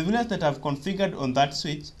the VLANs that I've configured on that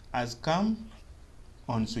switch has come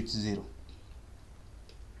on switch 0.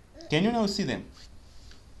 Can you now see them?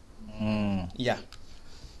 Yeah.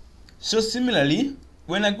 So similarly,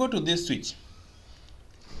 when I go to this switch,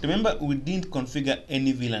 remember we didn't configure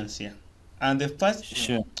any VLANs here. And the first,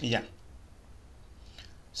 Sure. yeah.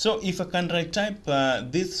 So if I can right type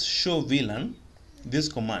this show VLAN, this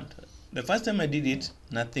command, the first time I did it,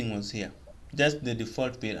 nothing was here, just the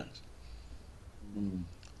default VLAN.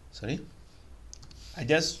 Sorry, I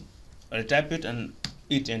just type it and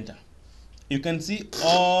hit enter. You can see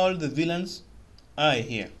all the VLANs are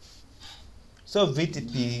here. So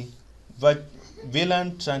VTP,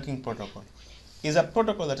 VLAN trunking protocol, is a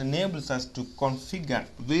protocol that enables us to configure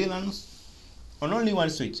VLANs on only one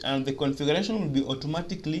switch, and the configuration will be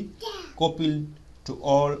automatically copied to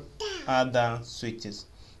all other switches.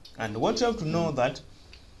 And what you have to know that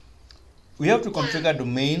we have to configure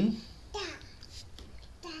domain,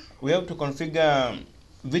 we have to configure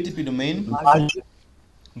VTP domain,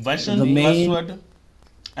 version, Domain. password,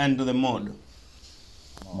 and the mode.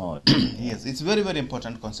 Mode. Yes, it's very, very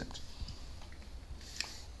important concept.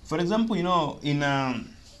 For example, you know, in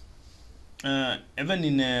even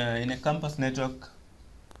in a campus network,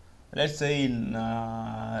 let's say in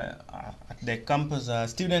at the campus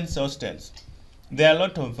students hostels, there are a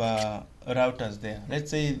lot of routers there. Let's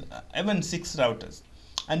say even 6 routers,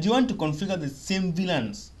 and you want to configure the same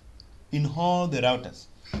VLANs in all the routers.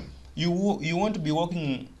 You want to be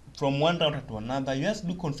working from one router to another. You have to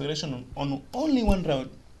do configuration on only one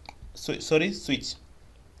route. Switch.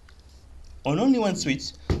 On only one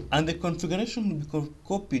switch, and the configuration will be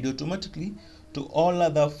copied automatically to all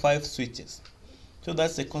other 5 switches. So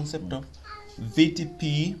that's the concept of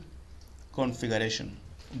VTP configuration,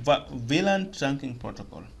 VLAN trunking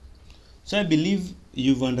protocol. So I believe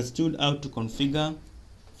you've understood how to configure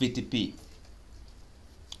VTP.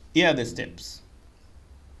 Here are the steps.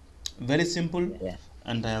 Very simple, Yeah.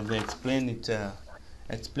 and I have explained it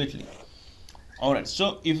explicitly. All right.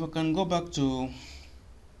 So if I can go back to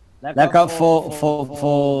Like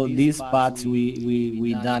for these parts,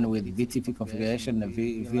 we done with VTP configuration, the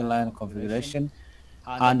VLAN configuration,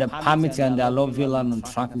 and the permit and the allow VLAN on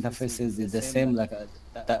trunk interfaces is the same. Like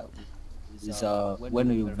that is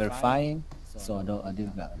when you're verifying. So I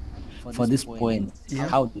did that. For this point, Yeah.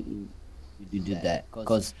 how do you do that?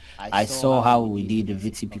 Because I saw how we did the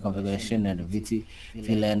VTP configuration and the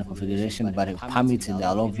VLAN configuration, but the permit and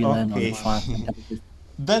the allow VLAN Okay. on trunk interfaces.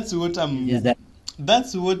 that's what Is that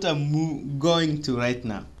I'm going to right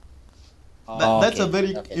now. That's a okay?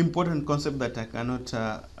 very Okay. important concept that I cannot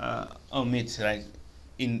omit right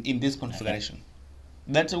in this configuration.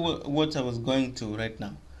 That's what I was going to right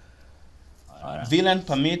now. Alright. VLAN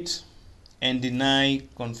permit and deny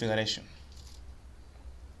configuration.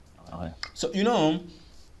 Okay. So you know,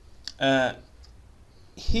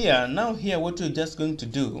 here what we're just going to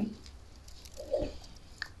do,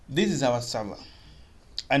 this is our server,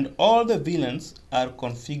 and all the VLANs are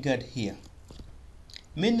configured here,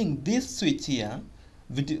 meaning this switch here,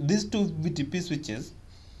 these 2 VTP switches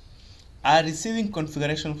are receiving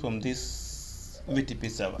configuration from this VTP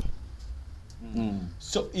server.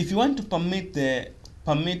 So if you want to permit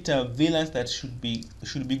VLANs that should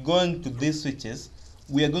be going to these switches,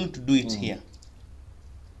 we are going to do it here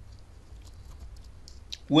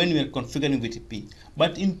when we are configuring VTP.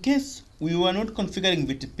 But in case we were not configuring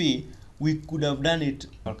VTP, we could have done it.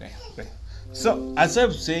 Okay. So as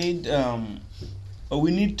I've said,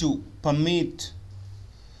 we need to permit.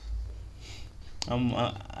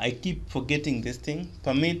 I keep forgetting this thing.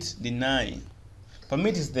 Permit, deny.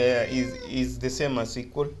 Permit is the same as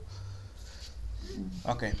equal.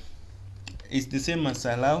 Okay, it's the same as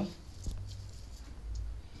allow.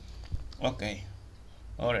 Okay,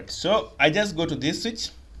 all right. So I just go to this switch.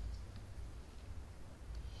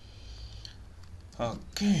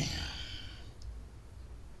 Okay.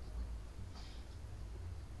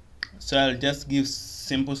 So I'll just give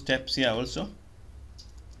simple steps here also.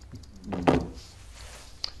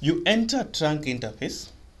 You enter trunk interface.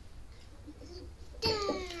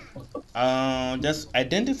 Just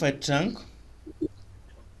identify trunk.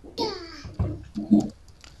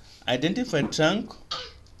 Identify trunk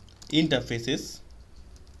interfaces.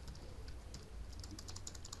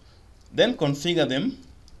 Then configure them.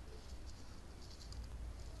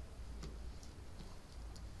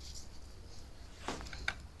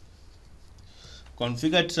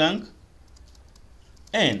 Configure trunk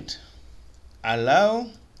and allow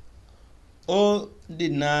or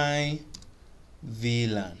deny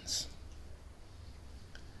VLANs.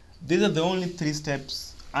 These are the only 3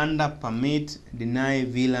 steps under permit, deny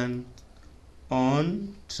VLAN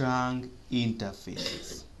on trunk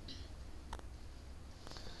interfaces.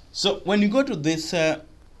 So when you go to this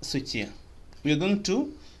switch here, we are going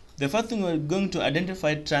to, the first thing we're going to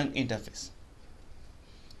identify trunk interface.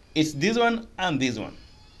 It's this one and this one.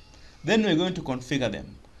 Then we're going to configure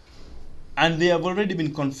them. and they have already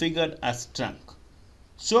been configured as trunk.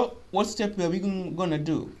 So what step are we gonna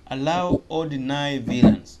do? Allow or deny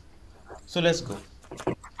VLANs. So let's go.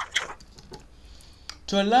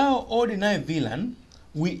 To allow or deny VLAN,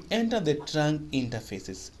 we enter the trunk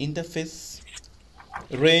interfaces. Interface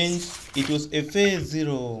range, it was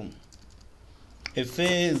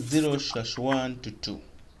FA0/1 to 2.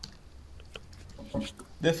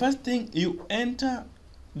 The first thing, you enter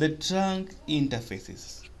the trunk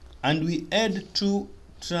interfaces, and we add 2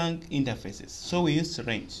 trunk interfaces. So we use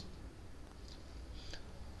range.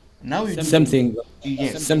 Now we Something,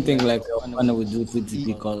 yes, something like when we do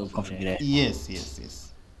VTP configuration.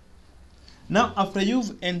 yes. Now after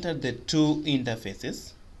you've entered the 2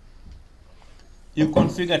 interfaces, you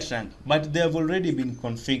configure trunk, but they have already been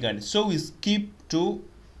configured. So we skip to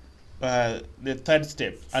the third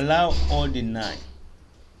step, allow or deny.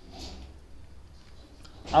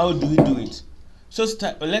 How do we do it? So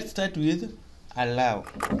let's start with allow.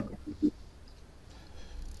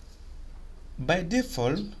 By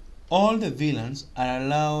default, all the VLANs are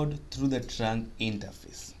allowed through the trunk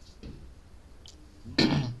interface.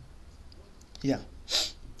 Yeah,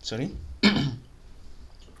 sorry.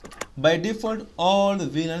 By default, all the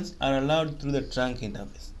VLANs are allowed through the trunk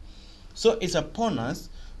interface. So it's upon us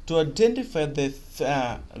to identify the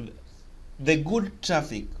good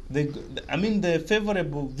traffic, the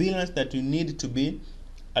favorable VLANs that you need to be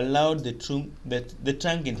allowed the trunk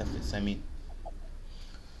interface.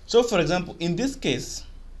 So for example, in this case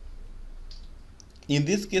we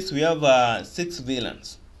have 6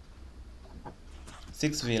 VLANs.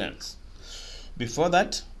 Before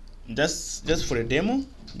that, just for a demo,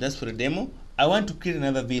 I want to create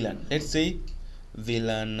another VLAN. Let's say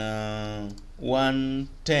VLAN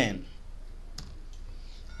 110.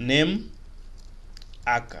 Name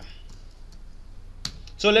Aka.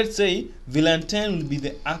 So let's say VLAN 10 will be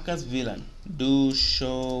the Aka's VLAN. Do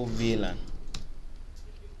show VLAN.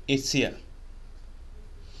 It's here.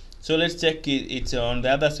 So let's check it's on the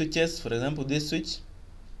other switches. For example, this switch,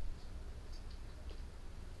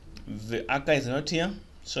 the Aka is not here.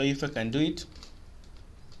 So if I can do it,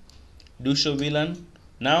 do show VLAN.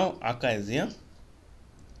 Now Aka is here.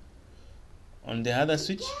 On the other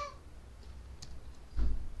switch,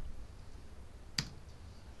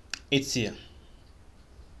 it's here.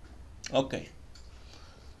 Okay.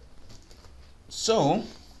 So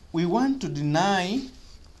we want to deny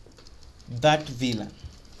that VLAN.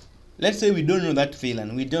 Let's say we don't know that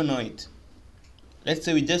VLAN. We don't know it. Let's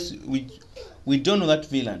say we don't know that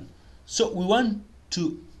VLAN. So we want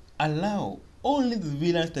to allow only the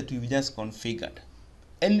VLANs that we've just configured.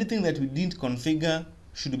 Anything that we didn't configure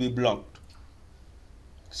should be blocked.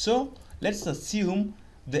 So let's assume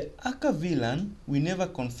the Aka VLAN, we never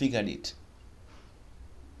configured it.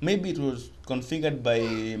 Maybe it was configured by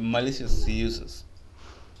malicious users.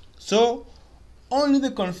 So only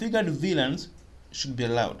the configured VLANs should be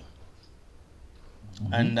allowed.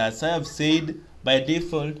 And as I have said, by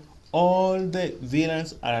default, all the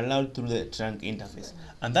VLANs are allowed through the trunk interface.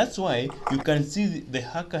 And that's why you can see the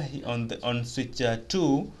hacker on switch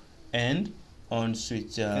 2 and on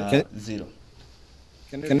switch 0.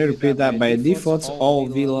 Can you repeat that? By default, all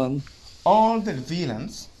VLAN? All the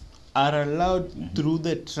VLANs are allowed through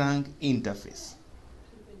the trunk interface.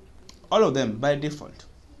 All of them by default.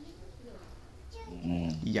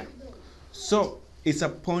 Yeah. So it's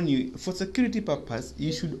upon you. For security purpose,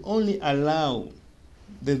 you should only allow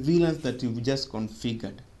the VLANs that you've just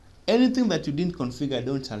configured. Anything that you didn't configure,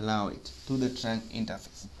 don't allow it to the trunk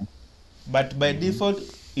interface. But by default,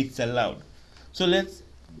 it's allowed. So let's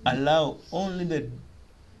allow only the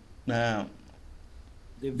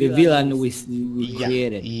VLAN we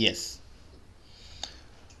created. Yes.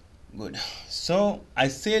 Good. So I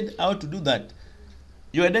said how to do that.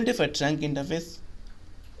 You identify trunk interface,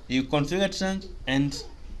 you configure trunk, and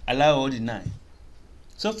allow or deny.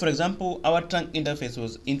 So for example, our trunk interface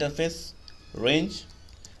was interface range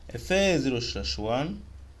FA0/1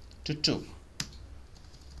 to 2.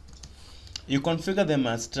 You configure them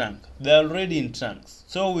as trunk. They are already in trunks.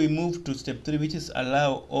 So we move to step 3, which is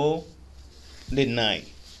allow or deny.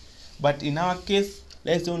 But in our case,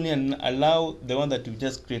 let's only allow the one that we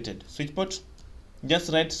just created. Switch port.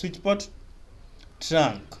 Just write switch port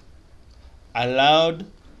trunk allowed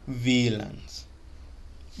VLANs.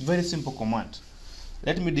 Very simple command.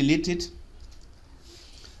 Let me delete it.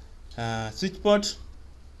 Switch port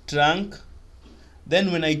trunk.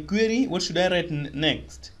 Then when I query, what should I write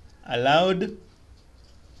next? Allowed.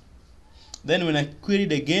 Then when I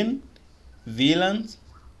queried again, VLANs.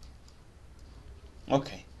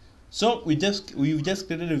 Okay. So we've just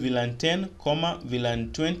created a VLAN 10,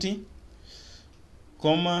 VLAN 20,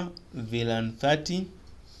 comma, VLAN 30,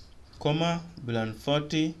 comma, VLAN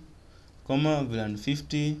 40, comma, VLAN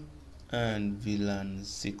 50, and VLAN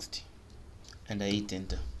 60, and I hit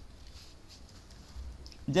enter.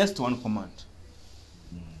 Just one command.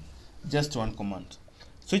 Just one command.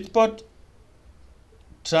 Switch port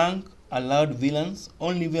trunk allowed VLANs,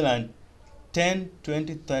 only VLAN 10,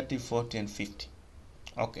 20, 30, 40, and 50.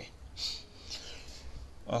 Okay.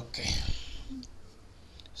 Okay.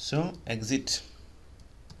 So exit.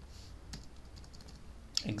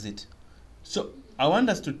 Exit. So I want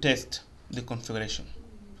us to test the configuration.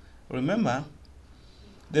 Remember,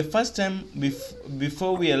 the first time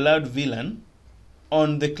before we allowed VLAN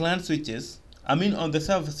on the client switches, I mean on the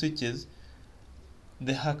server switches,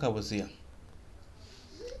 the hacker was here.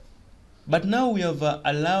 But now we have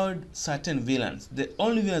allowed certain VLANs, the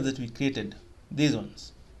only VLANs that we created, these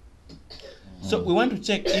ones. So we want to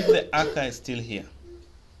check if the hacker is still here.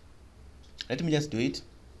 Let me just do it.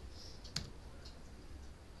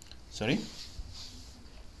 Sorry.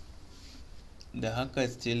 The hacker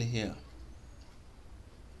is still here.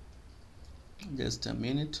 Just a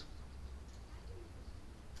minute.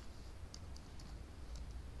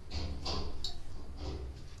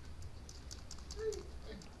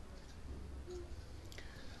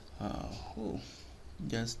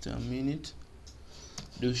 Just a minute.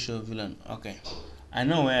 Do show VLAN. Okay, I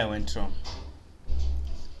know where I went wrong.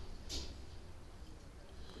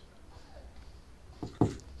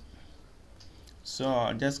 So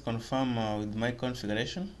I'll just confirm with my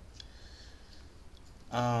configuration.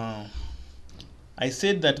 I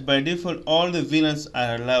said that by default all the VLANs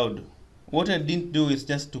are allowed. What I didn't do is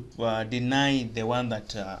just to deny the one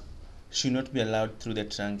that should not be allowed through the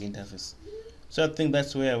trunk interface. So I think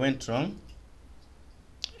that's where I went wrong.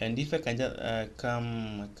 And if I can just I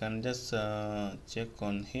can just check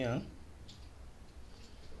on here.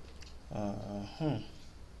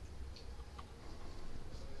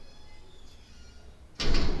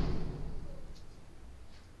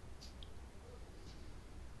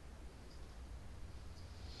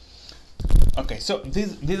 Okay, so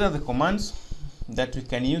these are the commands that we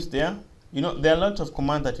can use there. You know, there are lots of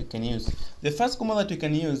commands that we can use. The first command that you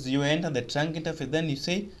can use, you enter the trunk interface, then you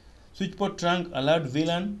say switch port trunk allowed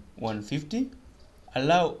VLAN 150,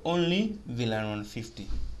 allow only VLAN 150.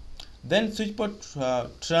 Then switch port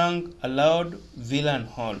trunk allowed VLAN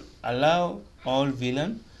all, allow all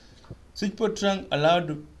VLAN. Switch port trunk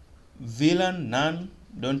allowed VLAN none,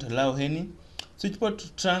 don't allow any. Switch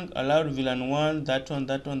port trunk allowed VLAN 1, that one,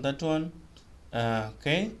 that one, that one.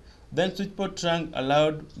 Okay. Then switch port trunk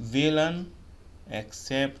allowed VLAN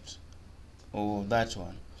except that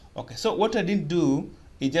one. Okay, so what I didn't do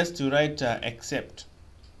is just to write except.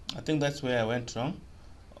 I think that's where I went wrong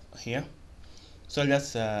here. So I'll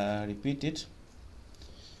just repeat it.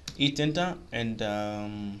 Hit enter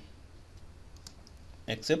and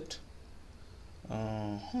except.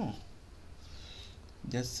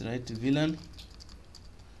 Just write VLAN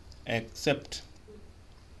except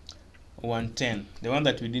 110, the one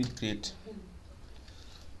that we didn't create.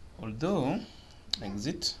 Although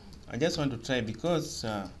exit, I just want to try because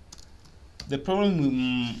the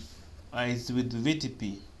problem is with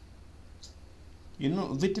VTP. You know,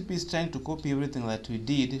 VTP is trying to copy everything that we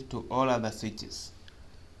did to all other switches.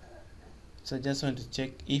 So I just want to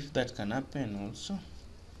check if that can happen also.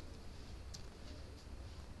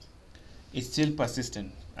 It's still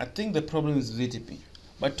persistent. I think the problem is VTP.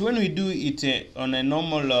 But when we do it on a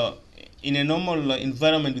normal in a normal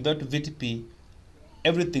environment without VTP,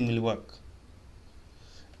 everything will work.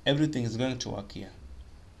 Everything is going to work here.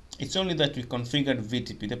 It's only that we configured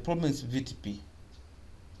VTP. The problem is VTP.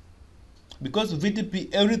 Because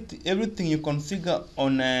VTP, everything you configure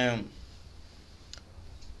on a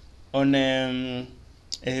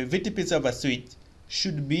VTP server switch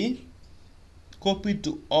should be copied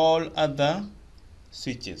to all other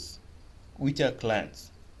switches, which are clients.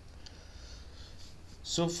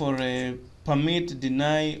 So for a permit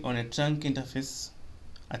deny on a trunk interface,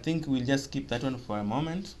 I think we'll just keep that one for a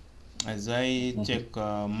moment as I check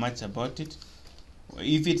much about it.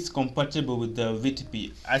 If it's compatible with the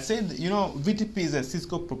VTP. I said, you know, VTP is a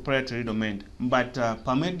Cisco proprietary domain, but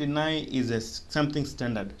permit deny is something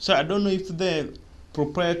standard. So I don't know if the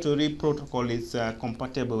proprietary protocol is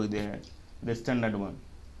compatible with the standard one.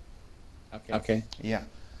 Okay. Yeah.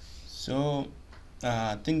 So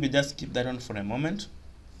I think we just keep that on for a moment.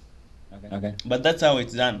 Okay. But that's how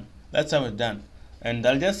it's done. That's how it's done. And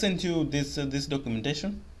I'll just send you this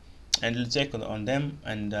documentation, and you'll check on them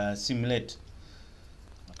and simulate.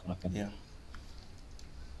 Okay. Yeah.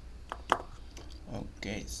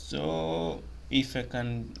 Okay. So if I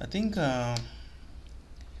can, I think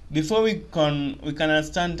before we can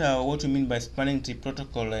understand what we mean by spanning tree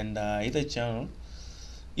protocol and ether channel,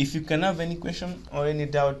 if you can have any question or any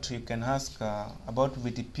doubt, you can ask about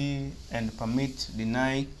VTP and permit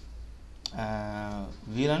deny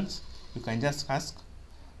VLANs. You can just ask,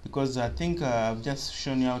 because I think I've just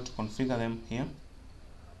shown you how to configure them here.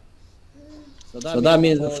 So that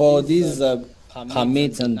means for these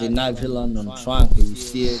permits and deny VLAN on trunk, you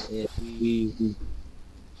see it, we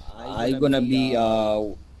are you gonna be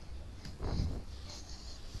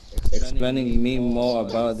explaining me more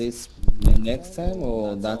about this next time,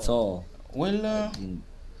 or that's all? Well,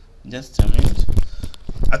 just a minute.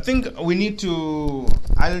 I think we need to.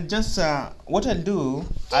 I'll just what I'll do.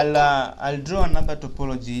 I'll draw another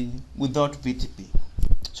topology without VTP,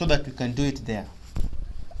 so that we can do it there.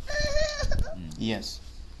 Yes.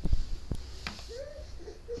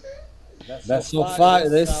 That's so far.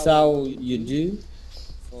 That's how you do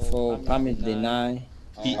for permit deny.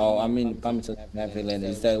 Or I mean permit to deny VLAN.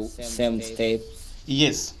 Is that same steps?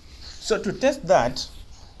 Yes. So to test that,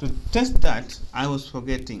 I was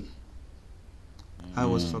forgetting.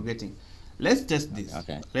 Let's test this.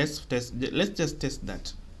 Okay. Let's just test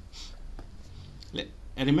that.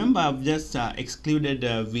 Remember, I've just excluded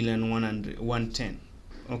VLAN 110.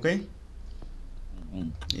 Okay.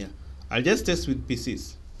 Yeah. I'll just test with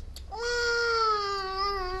PCs.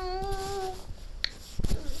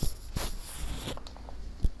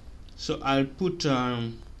 So I'll put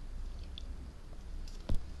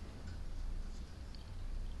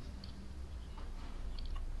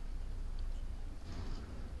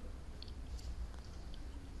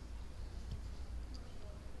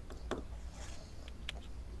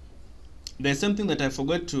there's something that I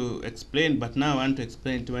forgot to explain, but now I want to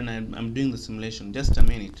explain it when I'm doing the simulation. Just a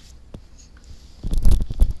minute.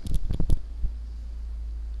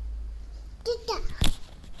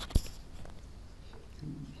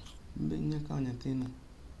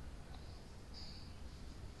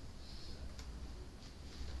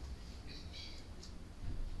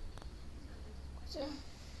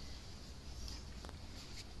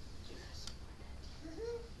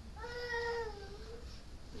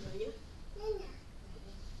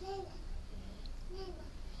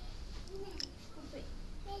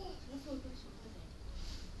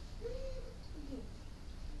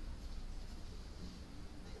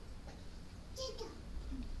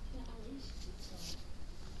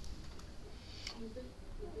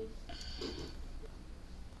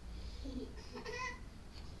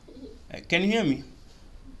 Can you hear me?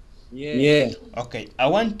 Yeah. Okay, I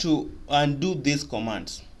want to undo these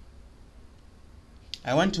commands.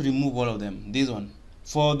 I want to remove all of them. This one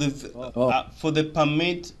for the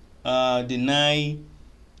permit deny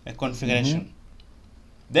configuration.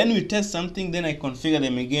 Then we test something, then I configure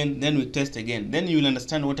them again, then we test again. Then you will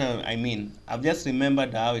understand what I mean. I've just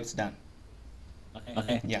remembered how it's done.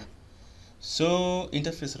 Okay. Yeah. So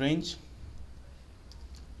interface range.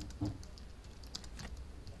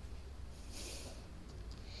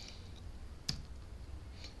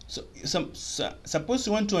 So suppose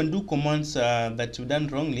you want to undo commands that you've done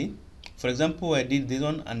wrongly. For example, I did this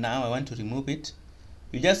one and now I want to remove it.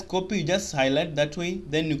 You just copy, you just highlight that way,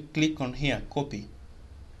 then you click on here, copy,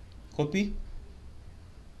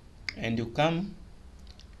 and you come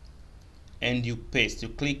and you paste. You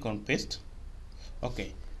click on paste.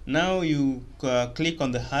 Okay, now you click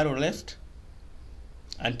on the arrow left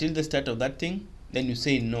until the start of that thing, then you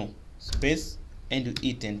say no, space, and you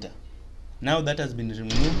hit enter. Now that has been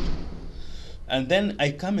removed, and then I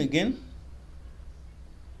come again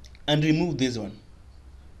and remove this one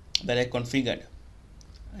that I configured.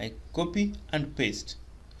 I copy and paste.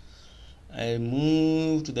 I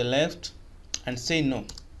move to the left and say no,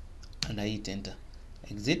 and I hit enter,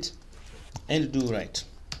 exit, and do right.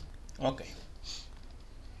 Okay.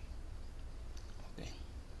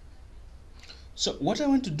 So what I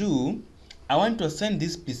want to do, I want to assign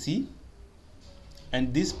this PC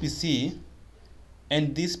and this PC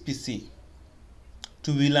and this PC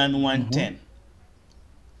to VLAN 110.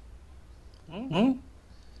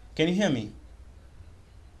 Can you hear me?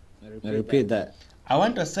 Repeat that. I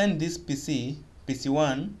want to assign this PC,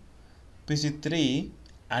 PC1, PC3,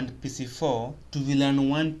 and PC4 to VLAN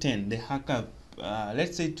 110, the hacker,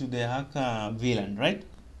 let's say to the hacker VLAN, right?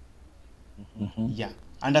 Yeah.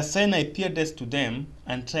 And assign IP address to them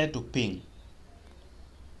and try to ping.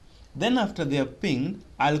 Then after they are pinged,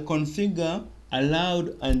 I'll configure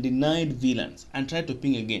allowed and denied VLANs and try to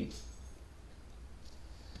ping again.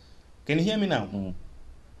 Can you hear me now?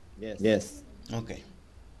 Yes. Okay.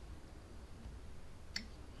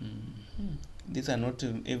 These are not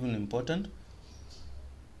even important.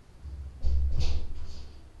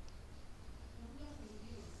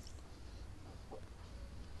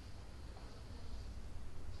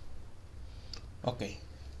 Okay,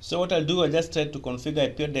 so what I'll do, I'll just try to configure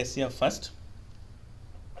IP address here first.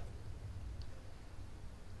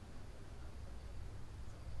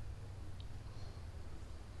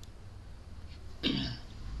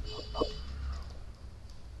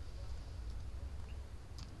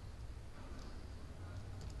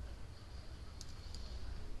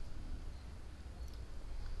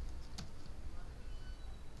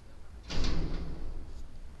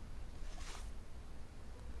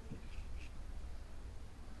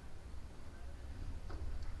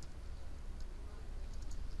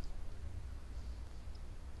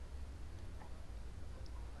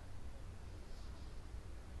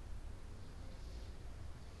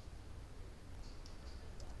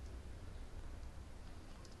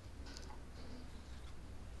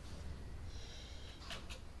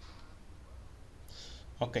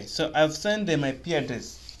 Okay, so I've sent them IP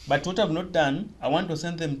address, but what I've not done, I want to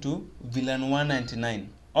send them to VLAN 199,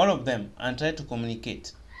 all of them, and try to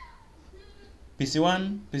communicate.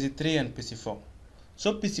 PC1, PC3, and PC4.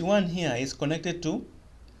 So PC1 here is connected to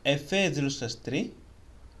FA0/3.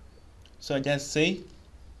 So I just say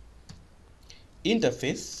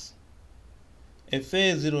interface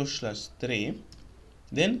FA0/3,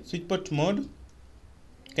 then switch port mode.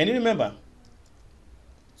 Can you remember?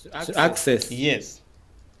 Access. Yes.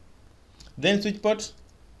 Then switch port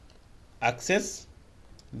access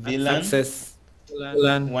VLAN Access.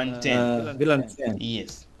 VLAN 110. VLAN 10.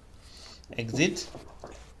 Yes. Exit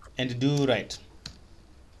and do right.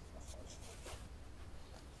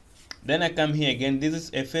 Then I come here again. This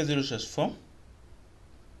is FA0/4.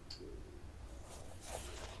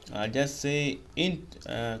 I'll just say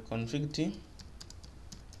config t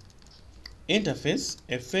interface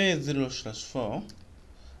FA0/4.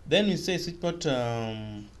 Then we say switch port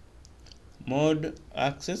mode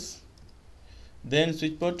access. Then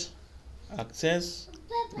switch port access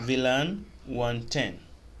VLAN 110.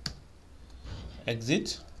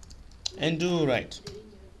 Exit and do right.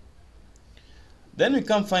 Then we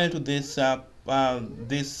come finally to this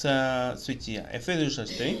switch here,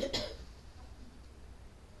 FA0/3.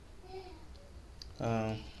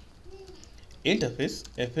 Interface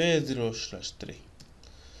FA0/3.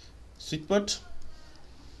 Switch port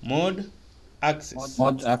mode access.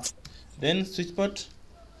 Then switch port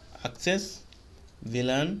access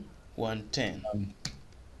VLAN 110.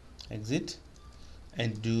 Exit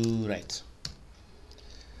and do right.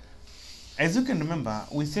 As you can remember,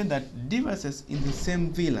 we said that devices in the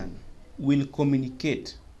same VLAN will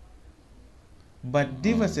communicate, but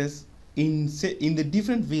devices in the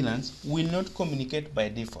different VLANs will not communicate by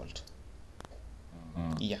default.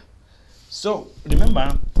 Yeah. So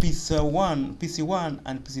remember, PC1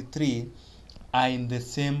 and PC3 are in the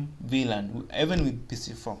same VLAN, even with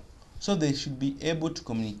PC4. So they should be able to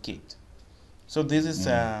communicate. So this is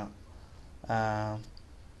 1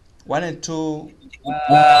 and 2.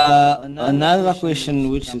 Another question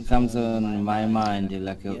which comes on my mind,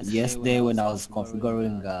 like yesterday when I was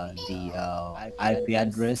configuring the IP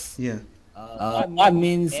address. Yeah. That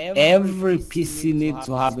means every PC needs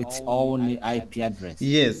to have its own IP address.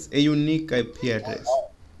 Yes, a unique IP address.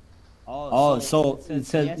 Oh, so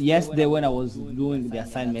yesterday when I was doing the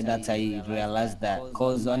assignment that I realized that,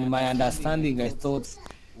 because on my understanding I thought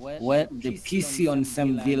when the PC on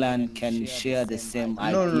same VLAN can share the same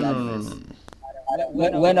IP address.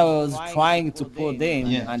 When I was trying to put them,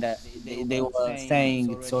 and they were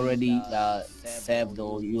saying it's already saved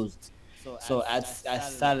or used. So I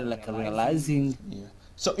started like realizing. Yeah.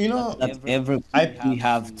 So you know that every IP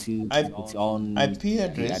have to have its own IP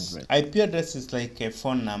address. IP address is like a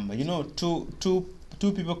phone number. You know, two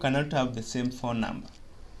people cannot have the same phone number.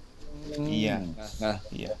 Yeah.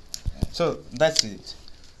 So that's it.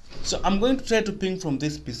 So I'm going to try to ping from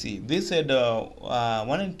this PC. This said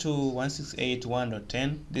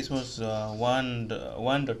 192.168.1.10. This was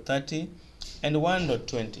 1.30 and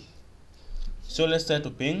 1.20. So let's try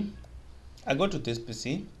to ping. I go to this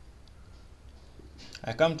PC.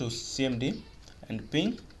 I come to CMD and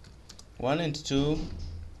ping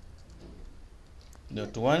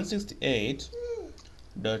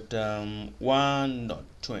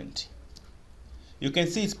 192.168.1.20. You can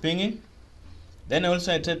see it's pinging. Then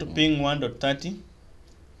also I try to ping 1.30.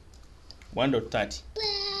 1.30.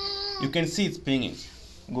 You can see it's pinging.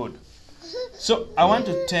 Good. So I want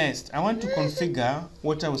to test, I want to configure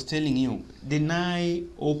what I was telling you, deny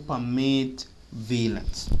or permit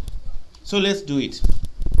VLANs. So let's do it.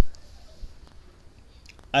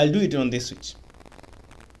 I'll do it on this switch.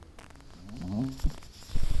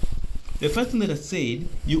 The first thing that I said,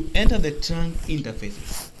 you enter the trunk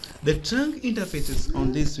interfaces. The trunk interfaces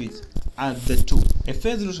on this switch are the two,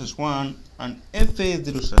 FA0/1 and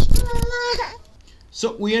FA0/2.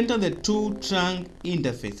 So we enter the two trunk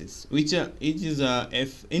interfaces, which it is a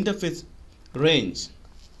interface range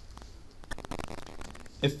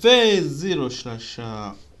a phase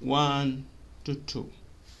 0/1 to 2.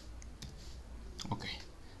 Okay,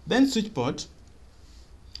 then switch port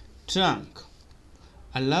trunk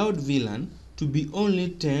allowed VLAN to be only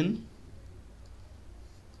 10,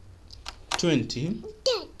 20,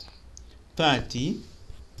 30,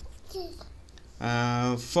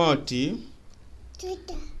 40,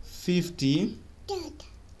 50,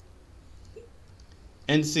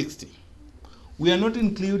 and 60. We are not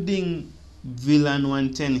including VLAN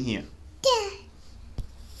 110 here.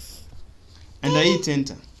 And I hit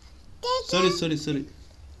enter. Sorry.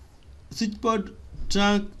 Switch port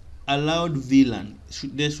trunk allowed VLAN.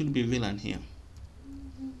 There should be VLAN here.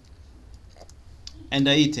 And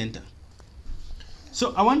I hit enter.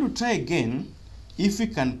 So I want to try again if we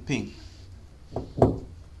can ping.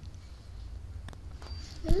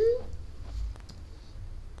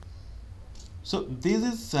 So this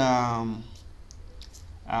is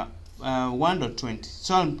 1.20.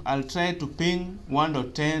 So I'll try to ping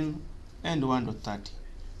 1.10 and 1.30.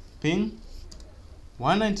 Ping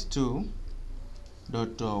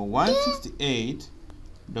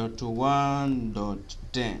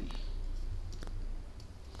 192.168.1.10.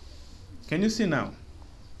 Can you see now?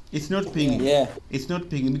 It's not pinging. Yeah. It's not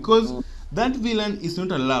pinging because that VLAN is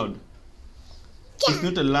not allowed. It's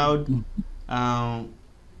not allowed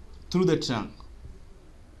through the trunk.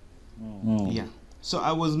 Yeah. So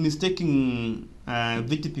I was mistaking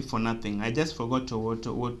VTP for nothing. I just forgot what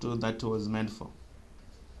that was meant for.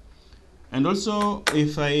 And also,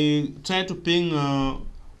 if I try to ping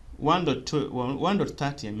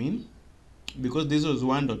 1.30, I mean, because this was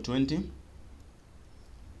 1.20,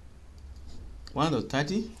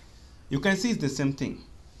 1.30, you can see it's the same thing.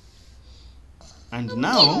 And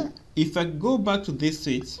now, if I go back to this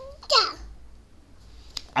switch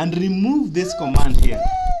and remove this command here,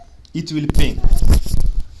 it will ping.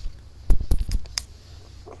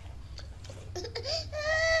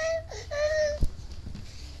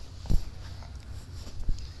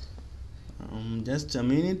 Just a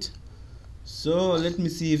minute. So let me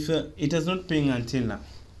see if it has not pinged until now.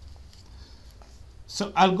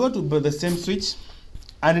 So I'll go to the same switch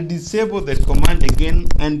and disable the command again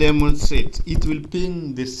and demonstrate. It will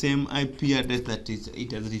ping the same IP address that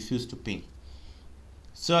it has refused to ping.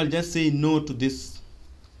 So I'll just say no to this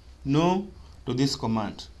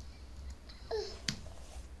command.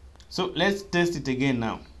 So let's test it again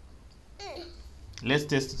now. Let's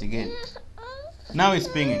test it again. Now it's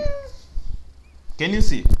pinging. Can you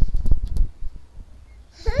see?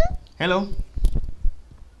 Hello?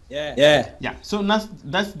 Yeah. So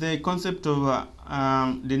that's the concept of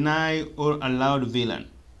deny or allowed VLAN.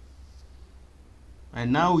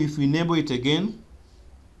 And now if we enable it again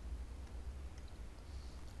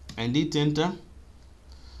and hit enter,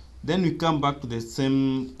 then we come back to the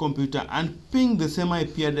same computer and ping the same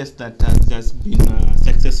IP address that has just been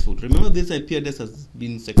successful. Remember, this IP address has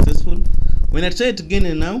been successful. When I try it again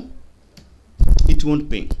and now, it won't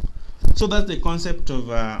ping. So that's the concept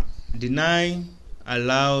of deny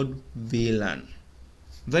allowed VLAN.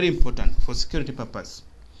 Very important for security purpose.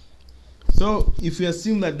 So if you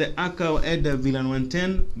assume that the ACA header VLAN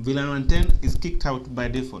 110 is kicked out by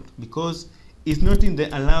default because it's not in the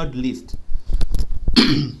allowed list.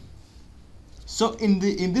 So in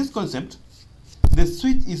this concept, the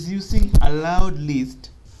switch is using allowed list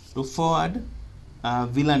to forward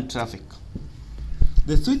VLAN traffic.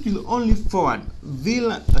 The switch will only forward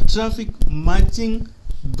VLAN traffic matching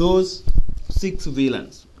those 6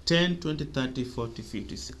 VLANs: 10, 20, 30, 40,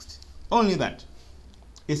 50, 60. Only that.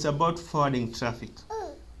 It's about forwarding traffic.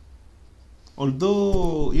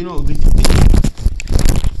 Although, you know, VTP,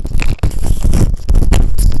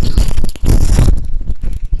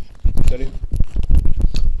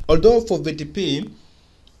 although for VTP,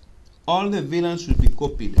 all the VLANs will be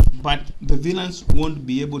copied, but the VLANs won't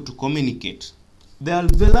be able to communicate. The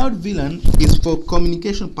allowed VLAN is for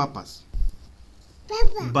communication purpose,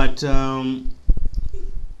 but the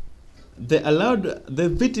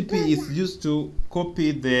VTP is used to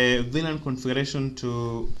copy the VLAN configuration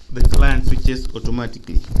to the client switches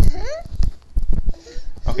automatically.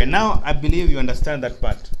 Okay, now I believe you understand that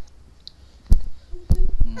part.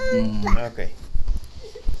 Okay.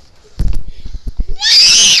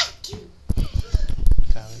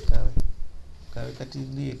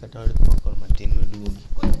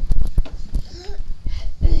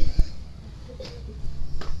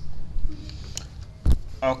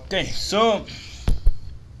 Okay, so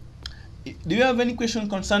do you have any question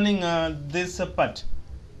concerning this part?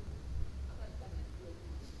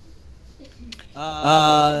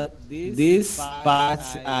 This part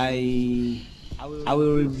I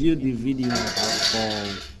will review the video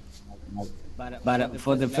but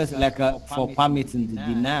for the first for permitting the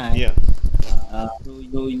deny. Yeah. Uh,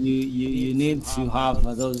 so you need to have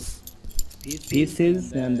those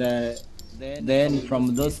pieces, and then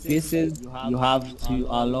from those pieces you have to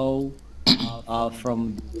allow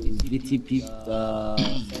from the VTP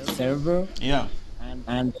server, Yeah.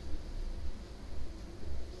 and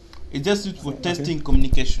It's just used for okay. testing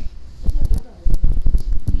communication.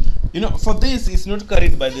 For this, it's not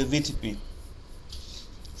carried by the VTP.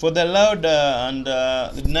 For the allowed and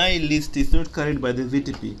the deny list is not carried by the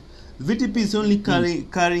VTP. VTP is only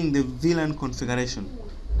carrying the VLAN configuration.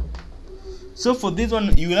 So for this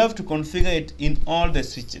one, you will have to configure it in all the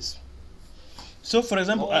switches. So for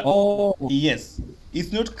example, yes,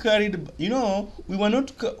 it's not carried. We were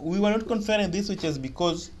not configuring these switches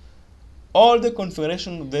because all the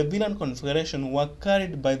configuration, the VLAN configuration, were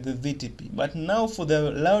carried by the VTP. But now for the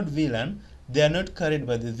allowed VLAN, they are not carried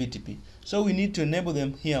by the VTP. So we need to enable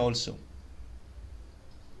them here also.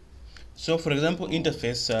 So for example,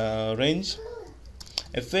 interface range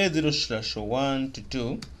FA0/1 to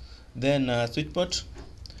 2, then switch port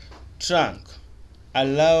trunk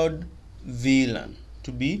allowed VLAN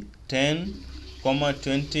to be 10,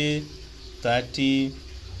 20, 30,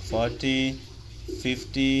 40,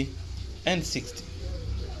 50, and 60,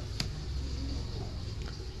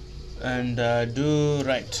 and do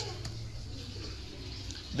right.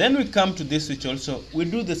 Then we come to this switch also. We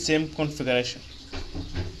do the same configuration.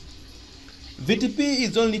 VTP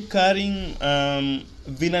is only carrying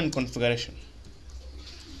VLAN configuration.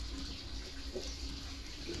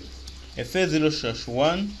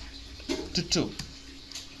 FA0/1 to 2.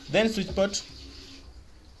 Then switch port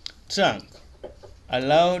trunk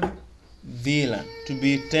allowed VLAN to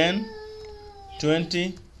be 10,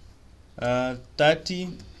 20,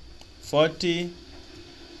 30, 40,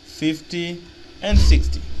 50, and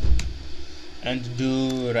 60, and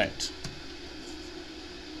do right.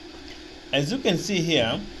 As you can see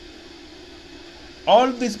here,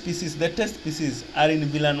 all these pieces, the test pieces, are in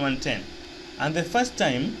VLAN 110, and the first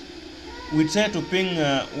time we tried to ping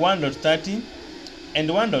 1.30 and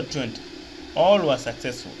 1.20, all were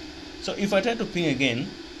successful. So if I try to ping again,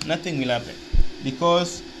 nothing will happen,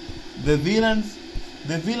 because the VLAN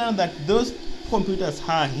that those computers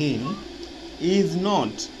are in is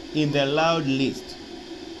not in the allowed list.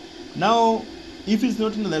 Now, if it's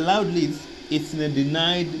not in the allowed list, it's in the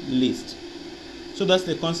denied list. So that's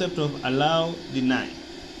the concept of allow, deny.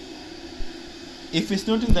 If it's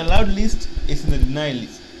not in the allowed list, it's in the denied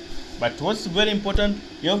list. But what's very important,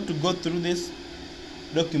 you have to go through this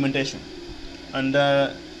documentation and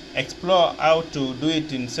explore how to do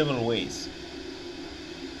it in several ways.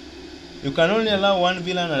 You can only allow one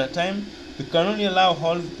VLAN at a time. You can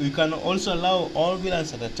also allow all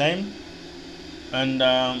VLANs at a time, and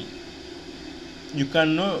you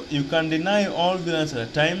can deny all VLANs at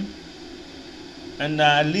a time, and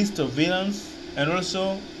a list of VLANs, and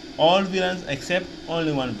also all VLANs except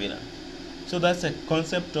only one VLAN. So that's a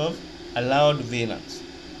concept of allowed VLANs.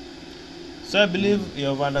 So I believe you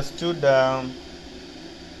have understood that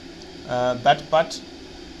part,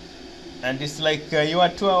 and it's like your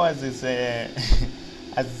 2 hours is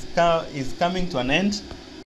is coming to an end.